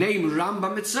the name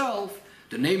Rambam itself,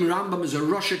 the name Rambam is a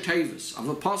Rosh Tevis of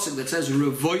a pasuk that says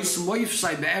Revois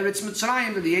Moifsai Be'eretz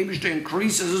Mitzrayim, that the Eibishter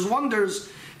increases his wonders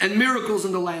and miracles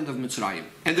in the land of Mitzrayim.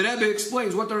 And the Rebbe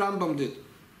explains what the Rambam did.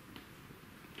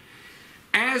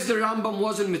 As the Rambam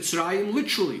was in Mitzrayim,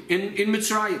 literally in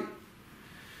Mitzrayim,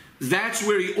 that's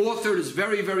where he authored his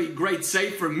very, very great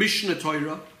sefer, Mishnah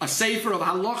Torah, a sefer of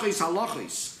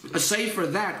halachis, a sefer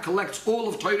that collects all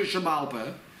of Torah Shebaal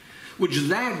Peh, which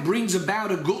that brings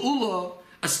about a geula,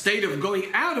 a state of going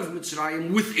out of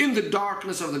Mitzrayim within the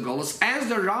darkness of the Golus, as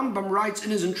the Rambam writes in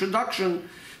his introduction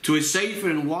to his sefer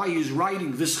and why he's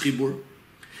writing this chibur,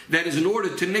 that is in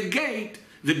order to negate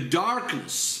the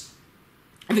darkness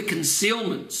and the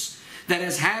concealments that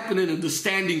has happened in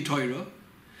understanding Torah.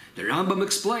 The Rambam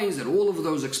explains that all of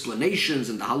those explanations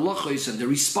and the halachos and the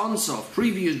response of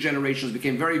previous generations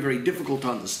became very, very difficult to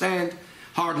understand.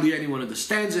 Hardly anyone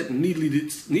understands it, and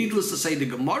needless to say, the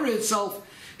Gemara itself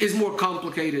is more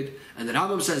complicated. And the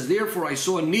Rambam says, therefore, I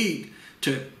saw a need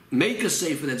to make a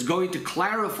sefer that's going to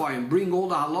clarify and bring all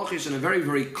the halachos in a very,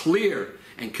 very clear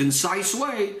and concise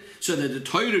way, so that the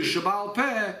Torah Shabbal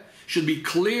Peh should be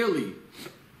clearly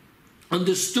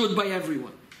understood by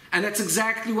everyone. And that's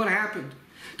exactly what happened.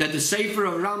 That the Sefer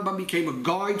of Rambam became a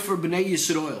guide for Bnei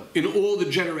Yisrael in all the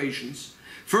generations.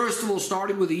 First of all,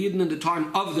 starting with the Yidden in the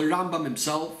time of the Rambam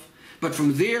himself, but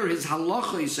from there his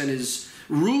halachos and his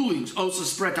rulings also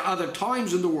spread to other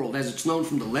times in the world, as it's known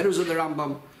from the letters of the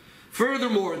Rambam.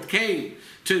 Furthermore, it came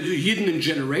to the Yidden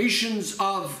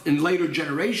in later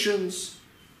generations,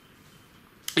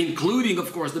 including,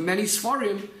 of course, the many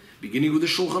Sfarim, beginning with the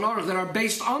Shulchan Aruch, that are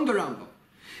based on the Rambam.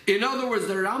 In other words,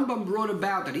 the Rambam brought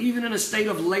about that even in a state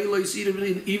of leilos,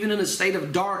 even in a state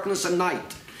of darkness and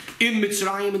night, in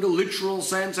Mitzrayim in the literal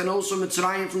sense, and also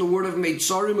Mitzrayim from the word of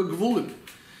Meitzarim Gvulim,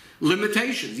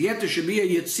 limitations. Yet there should be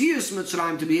a Yetzias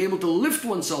Mitzrayim to be able to lift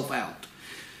oneself out.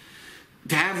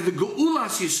 To have the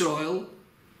Geulas Yisrael,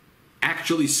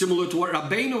 actually similar to what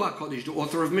Rabbeinu HaKadosh, the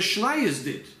author of Mishnayos,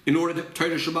 did, in order that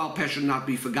Torah Shabbal Peh should not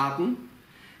be forgotten.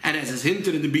 And as is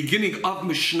hinted in the beginning of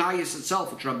Mishnayos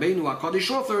itself, which Rabbeinu HaKadosh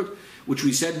authored, which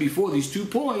we said before, these 2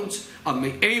 points of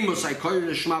Me'emos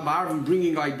HaKoyer Shema B'Arvim,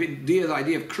 bringing the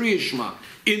idea of Kriya Shema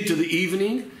into the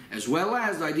evening, as well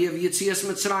as the idea of Yetzias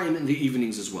Mitzrayim in the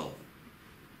evenings as well.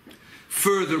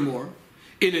 Furthermore,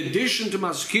 in addition to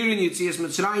Maskirin Yetzias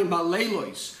Mitzrayim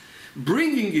Ba'Leilos,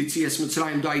 bringing Yetzias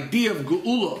Mitzrayim, the idea of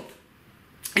Geula,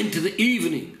 into the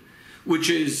evening,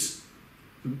 which is,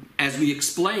 as we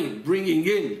explained, bringing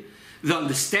in the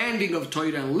understanding of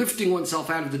Torah and lifting oneself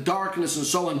out of the darkness and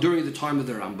so on during the time of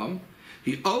the Rambam.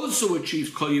 He also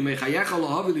achieved Kol Yimei Chayecha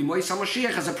L'Havi L'Mois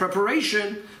HaMashiach as a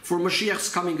preparation for Mashiach's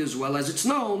coming as well. As it's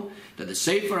known that the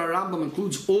Sefer HaRambam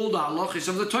includes all the halachos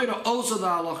of the Torah, also the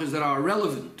halachos that are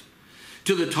relevant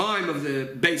to the time of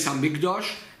the Beis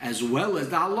HaMikdash, as well as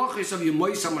the halachos of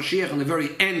Yemois HaMashiach in the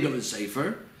very end of the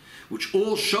Sefer, which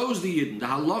all shows the Yidden, the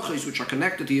halachos which are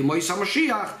connected to Yemois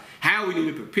HaMashiach, how we need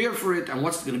to prepare for it, and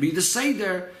what's going to be the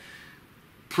Seder,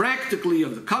 practically,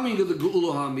 of the coming of the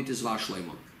Geula HaMitis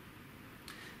V'Ashleima.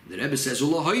 The Rebbe says,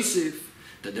 Ula Hoisif,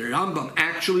 that the Rambam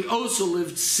actually also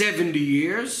lived 70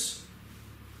 years.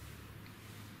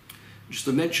 Just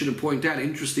to mention and point out,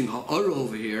 interesting ha'ara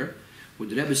over here, where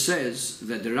the Rebbe says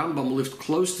that the Rambam lived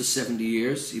close to 70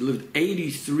 years. He lived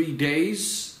 83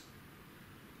 days,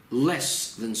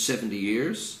 less than 70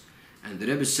 years. And the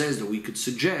Rebbe says that we could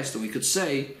suggest, and we could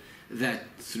say, that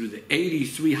through the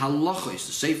 83 halachos,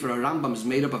 the Sefer HaRambam is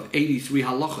made up of 83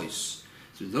 halachos.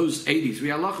 Through those 83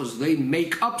 halachos, they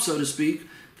make up, so to speak,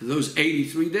 for those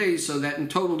 83 days, so that in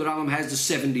total the Rambam has the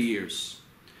 70 years.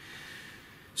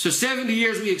 So 70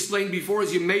 years, we explained before,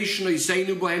 is Yemei Shno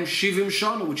Yiseinu Bohem Shivim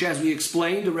Shana, which, as we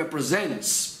explained,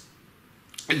 represents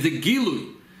the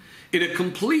Gilui in a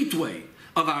complete way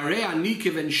of Arei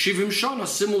Anikiv and Shivim Shana,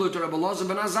 similar to Rabbi Elazar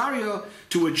ben Azariah,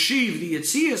 to achieve the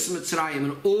Yetzias Mitzrayim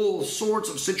in all sorts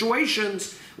of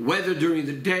situations, whether during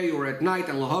the day or at night,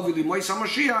 and L'Havi L'Mois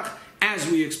HaMashiach, as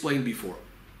we explained before.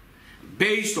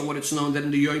 Based on what it's known that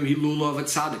in the Yom Hilula of a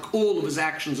Tzaddik, all of his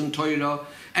actions in Torah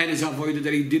and his avodah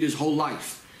that he did his whole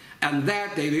life, and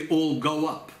that day they all go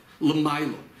up,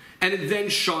 L'Mailo. And it then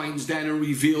shines down and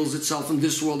reveals itself in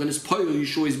this world, and it's Poyel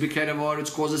Yeshua is Bekerevar,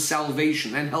 it causes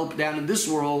salvation and help down in this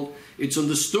world. It's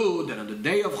understood that on the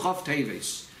day of Chav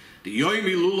Teves, the Yom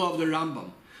Hilula of the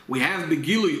Rambam, we have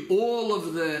Begili, all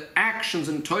of the actions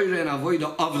in Torah and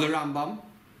Avodah of the Rambam.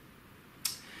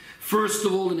 First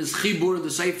of all, in his Chibur, the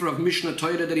Sefer of Mishnah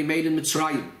Torah that he made in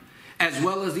Mitzrayim, as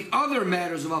well as the other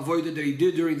matters of Avodah that he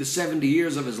did during the 70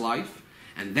 years of his life.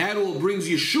 And that all brings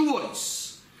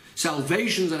Yeshua's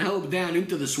salvations and help down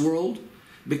into this world,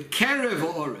 Bekerev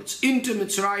Ha'aretz, into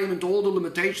Mitzrayim, into all the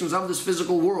limitations of this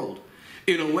physical world,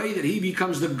 in a way that he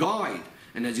becomes the guide,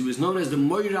 and as he was known as the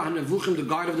Moira HaNevuchim, the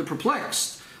guide of the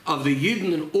perplexed, of the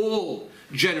Yidden in all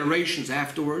generations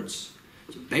afterwards.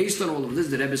 So based on all of this,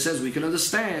 the Rebbe says we can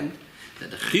understand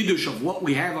that the Chidush of what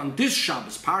we have on this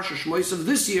Shabbos, Parsha Shmos of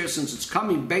this year, since it's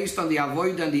coming based on the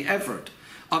Avodah and the effort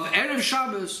of Erev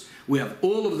Shabbos, we have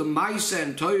all of the Maisa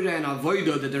and Torah and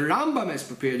Avodah that the Rambam has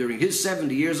prepared during his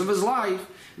 70 years of his life.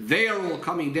 They are all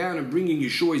coming down and bringing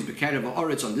Yeshua's Bekerev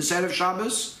Ha'aretz on this Erev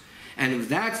Shabbos. And if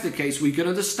that's the case, we can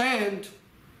understand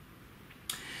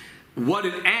what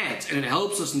it adds, and it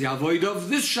helps us in the Avodah of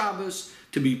this Shabbos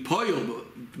to be Poyel,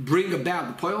 bring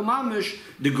about the Poyel Mamish,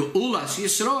 the Geulas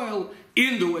Yisrael,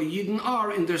 in the way Yidden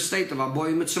are in their state of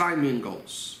Aboy Mitzrayim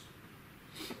goals.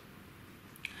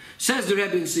 Says the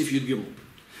Rebbe in Sif Yud Gimel,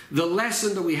 the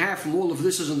lesson that we have from all of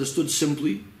this is understood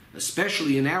simply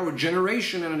especially in our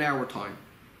generation and in our time.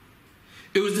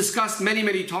 It was discussed many,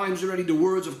 many times already, the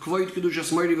words of Kvoit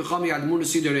Kedushas Moiri V'chami Admuna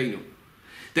Siderenu,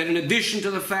 that in addition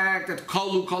to the fact that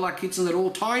Kalu Kol HaKitzon at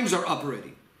all times are up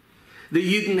already, the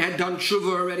Yidden had done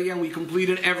tshuva already and we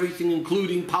completed everything,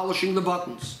 including polishing the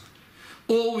buttons.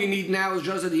 All we need now is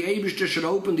just that the Eibishter should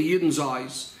open the Yidden's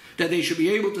eyes, that they should be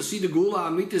able to see the Gula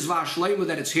Amitis V'Ashlema,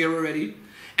 that it's here already,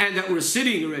 and that we're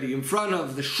sitting already in front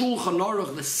of the Shulchan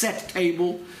Aruch, the set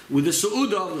table, with the Seudah,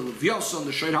 the Levyosan,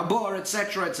 the Shor Habar,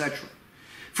 etc., etc.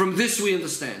 From this we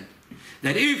understand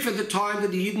that if at the time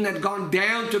that the Yidden had gone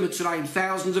down to Mitzrayim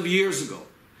thousands of years ago,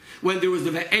 when there was the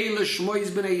Ve'ele Shmois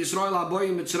B'nei Yisrael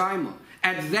Aboyim Mitzrayim,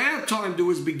 at that time there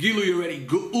was Begilui already,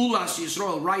 Geulas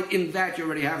Yisrael, right in that you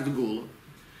already have the Gula.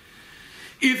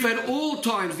 If at all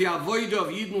times the Avodah of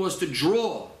Yidden was to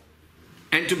draw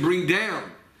and to bring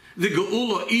down the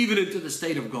Geula even into the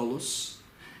state of Golus,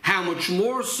 how much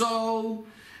more so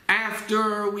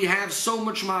after we have so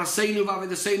much Ma'aseinu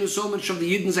V'Avedasenu, so much of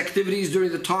the Yidden's activities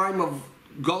during the time of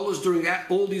Golus, during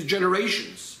all these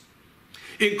generations,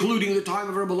 including the time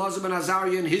of Rabbi Elazar ben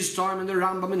Azariah in his time, and the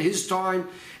Rambam in his time,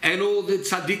 and all the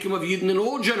tzaddikim of Yidden in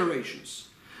all generations,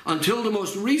 until the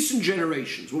most recent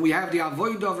generations, where we have the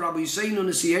Avodah of Rabbi Yisseinu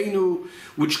Nesienu,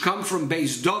 which come from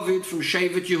Beis David, from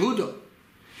Shevet Yehuda,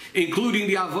 including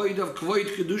the Avodah of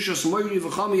Kvoit Kedushas Moiri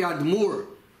V'chami Admur,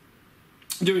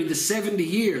 during the 70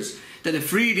 years that the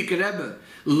Frierdiker Rebbe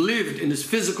lived in his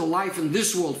physical life in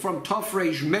this world, from Tov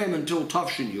Reish Mem until Tov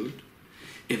Shin Yud.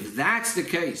 If that's the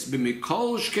case,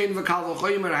 b'mikol shkein v'kal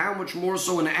v'chomer, how much more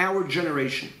so in our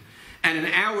generation and in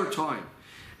our time,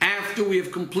 after we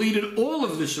have completed all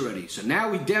of this already. So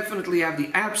now we definitely have the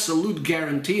absolute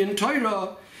guarantee in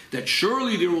Torah that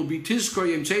surely there will be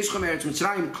Tizkor Yom Tzeischem Eretz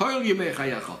Mitzrayim Kol Yemei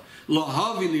Chayecha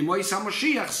Lahavi Limois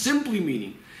HaMashiach, simply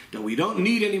meaning that we don't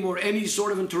need anymore any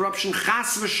sort of interruption,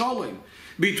 Chas v'Shalom,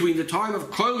 between the time of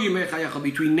Kol Yemei Chayecha,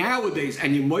 between nowadays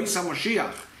and Yemois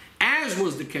HaMashiach, as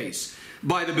was the case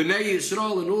by the Bnei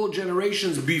Yisrael in all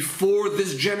generations before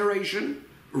this generation.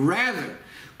 Rather,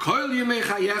 Kol Yemei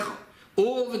Chayecha,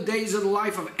 all the days of the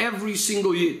life of every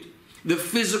single Yid, the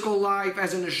physical life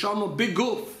as a neshama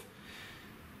biguf,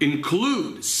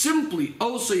 include simply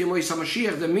also Yemois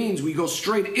HaMashiach. That means we go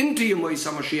straight into Yemois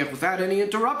HaMashiach without any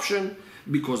interruption,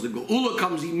 because the Geula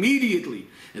comes immediately,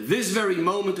 at this very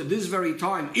moment, at this very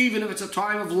time, even if it's a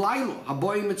time of Laila,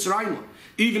 Haboyim Mitzrayim,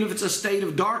 even if it's a state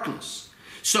of darkness.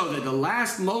 So that the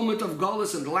last moment of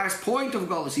Golus and the last point of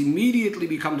Golus immediately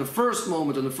become the first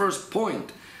moment and the first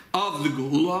point of the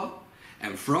Geula.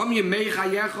 And from Yemei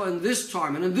Chayecha in this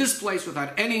time and in this place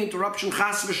without any interruption,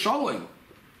 Chas v'Shalom,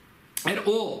 at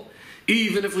all.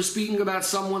 Even if we're speaking about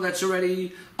someone that's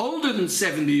already older than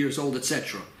 70 years old,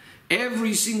 etc.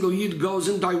 Every single Yid goes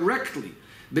in directly.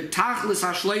 B'tachlis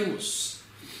hashleimus.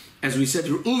 As we said,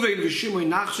 Reuven v'Shimon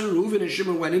nachshon, Reuven and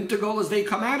Shimon went into Golus, they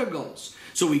come out of Golus.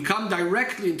 So we come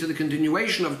directly into the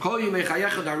continuation of Kol Yemei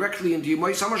Chayecha, directly into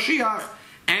Yemois HaMashiach,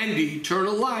 and the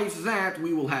eternal life that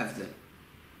we will have then.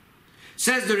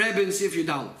 Says the Rebbe in Sif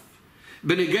Yud Aleph,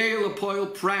 B'negei l'poil,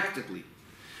 practically,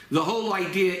 the whole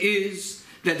idea is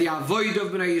that the Avodah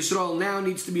of Bnei Yisrael now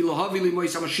needs to be Lahavi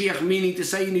Limois HaMashiach, meaning to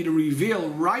say you need to reveal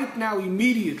right now,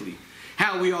 immediately,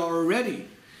 how we are already,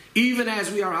 even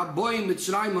as we are Haboyim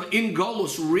Mitzrayim in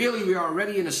Golus, really we are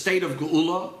already in a state of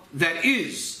Geula, that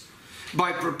is,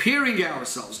 by preparing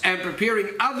ourselves and preparing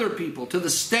other people to the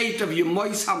state of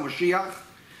Yemois HaMashiach,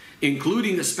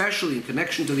 including especially in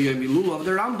connection to the Yom Elul of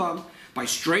the Rambam, by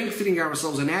strengthening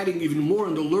ourselves and adding even more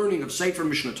in the learning of Sefer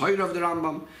Mishnah Torah of the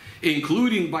Rambam,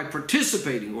 including by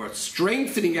participating or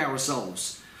strengthening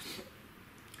ourselves,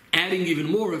 adding even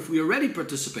more if we already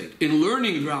participate in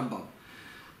learning the Rambam,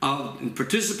 and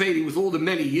participating with all the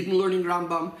many Yidden learning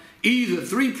Rambam, either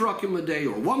 3 prakim a day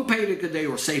or 1 perek a day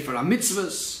or Sefer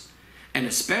HaMitzvahs, and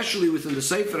especially within the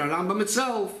Sefer HaRambam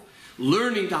itself,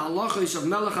 learning the halachos of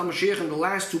Melech HaMashiach and the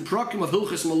last 2 prakim of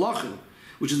Hilchos Malachim,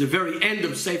 which is the very end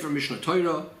of Sefer Mishnah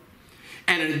Torah.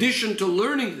 And in addition to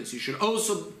learning this, you should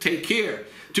also take care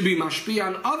to be mashpia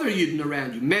on other Yidden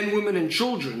around you, men, women, and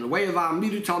children, in the way of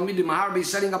Amidu Talmidim Maharbi,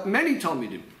 setting up many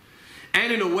Talmidim,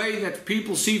 and in a way that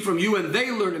people see from you and they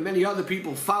learn, and many other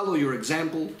people follow your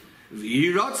example.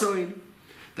 V'yiratzoin,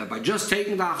 that by just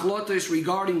taking the achlotes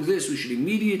regarding this, we should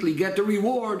immediately get the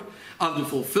reward of the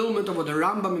fulfillment of what the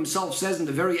Rambam himself says in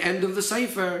the very end of the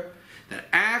Sefer, that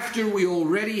after we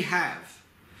already have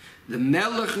the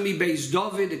Melech mi Beis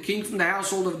David, the king from the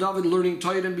household of David, learning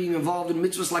Torah and being involved in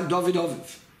mitzvahs like David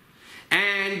Aviv,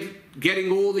 and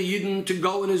getting all the Yidden to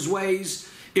go in its ways,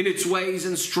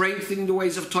 and strengthening the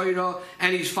ways of Torah,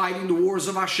 and he's fighting the wars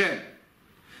of Hashem.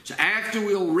 So after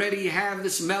we already have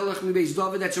this Melech Mibeis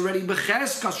David that's already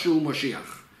Becheskas Shul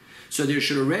Mashiach, so there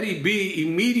should already be,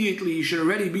 immediately, you should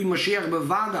already be Mashiach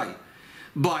Bevadai,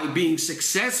 by being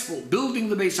successful, building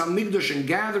the Beis HaMikdash and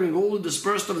gathering all the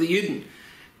dispersed of the Yidden,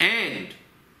 and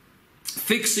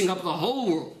fixing up the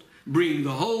whole world, bringing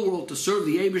the whole world to serve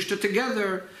the Eibishter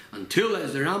together, until,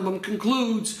 as the Rambam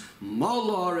concludes,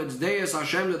 Molar etz Deis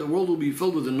Hashem, that the world will be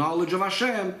filled with the knowledge of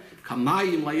Hashem,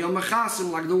 Kamayim Layam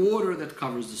Mechasim, like the water that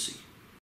covers the sea.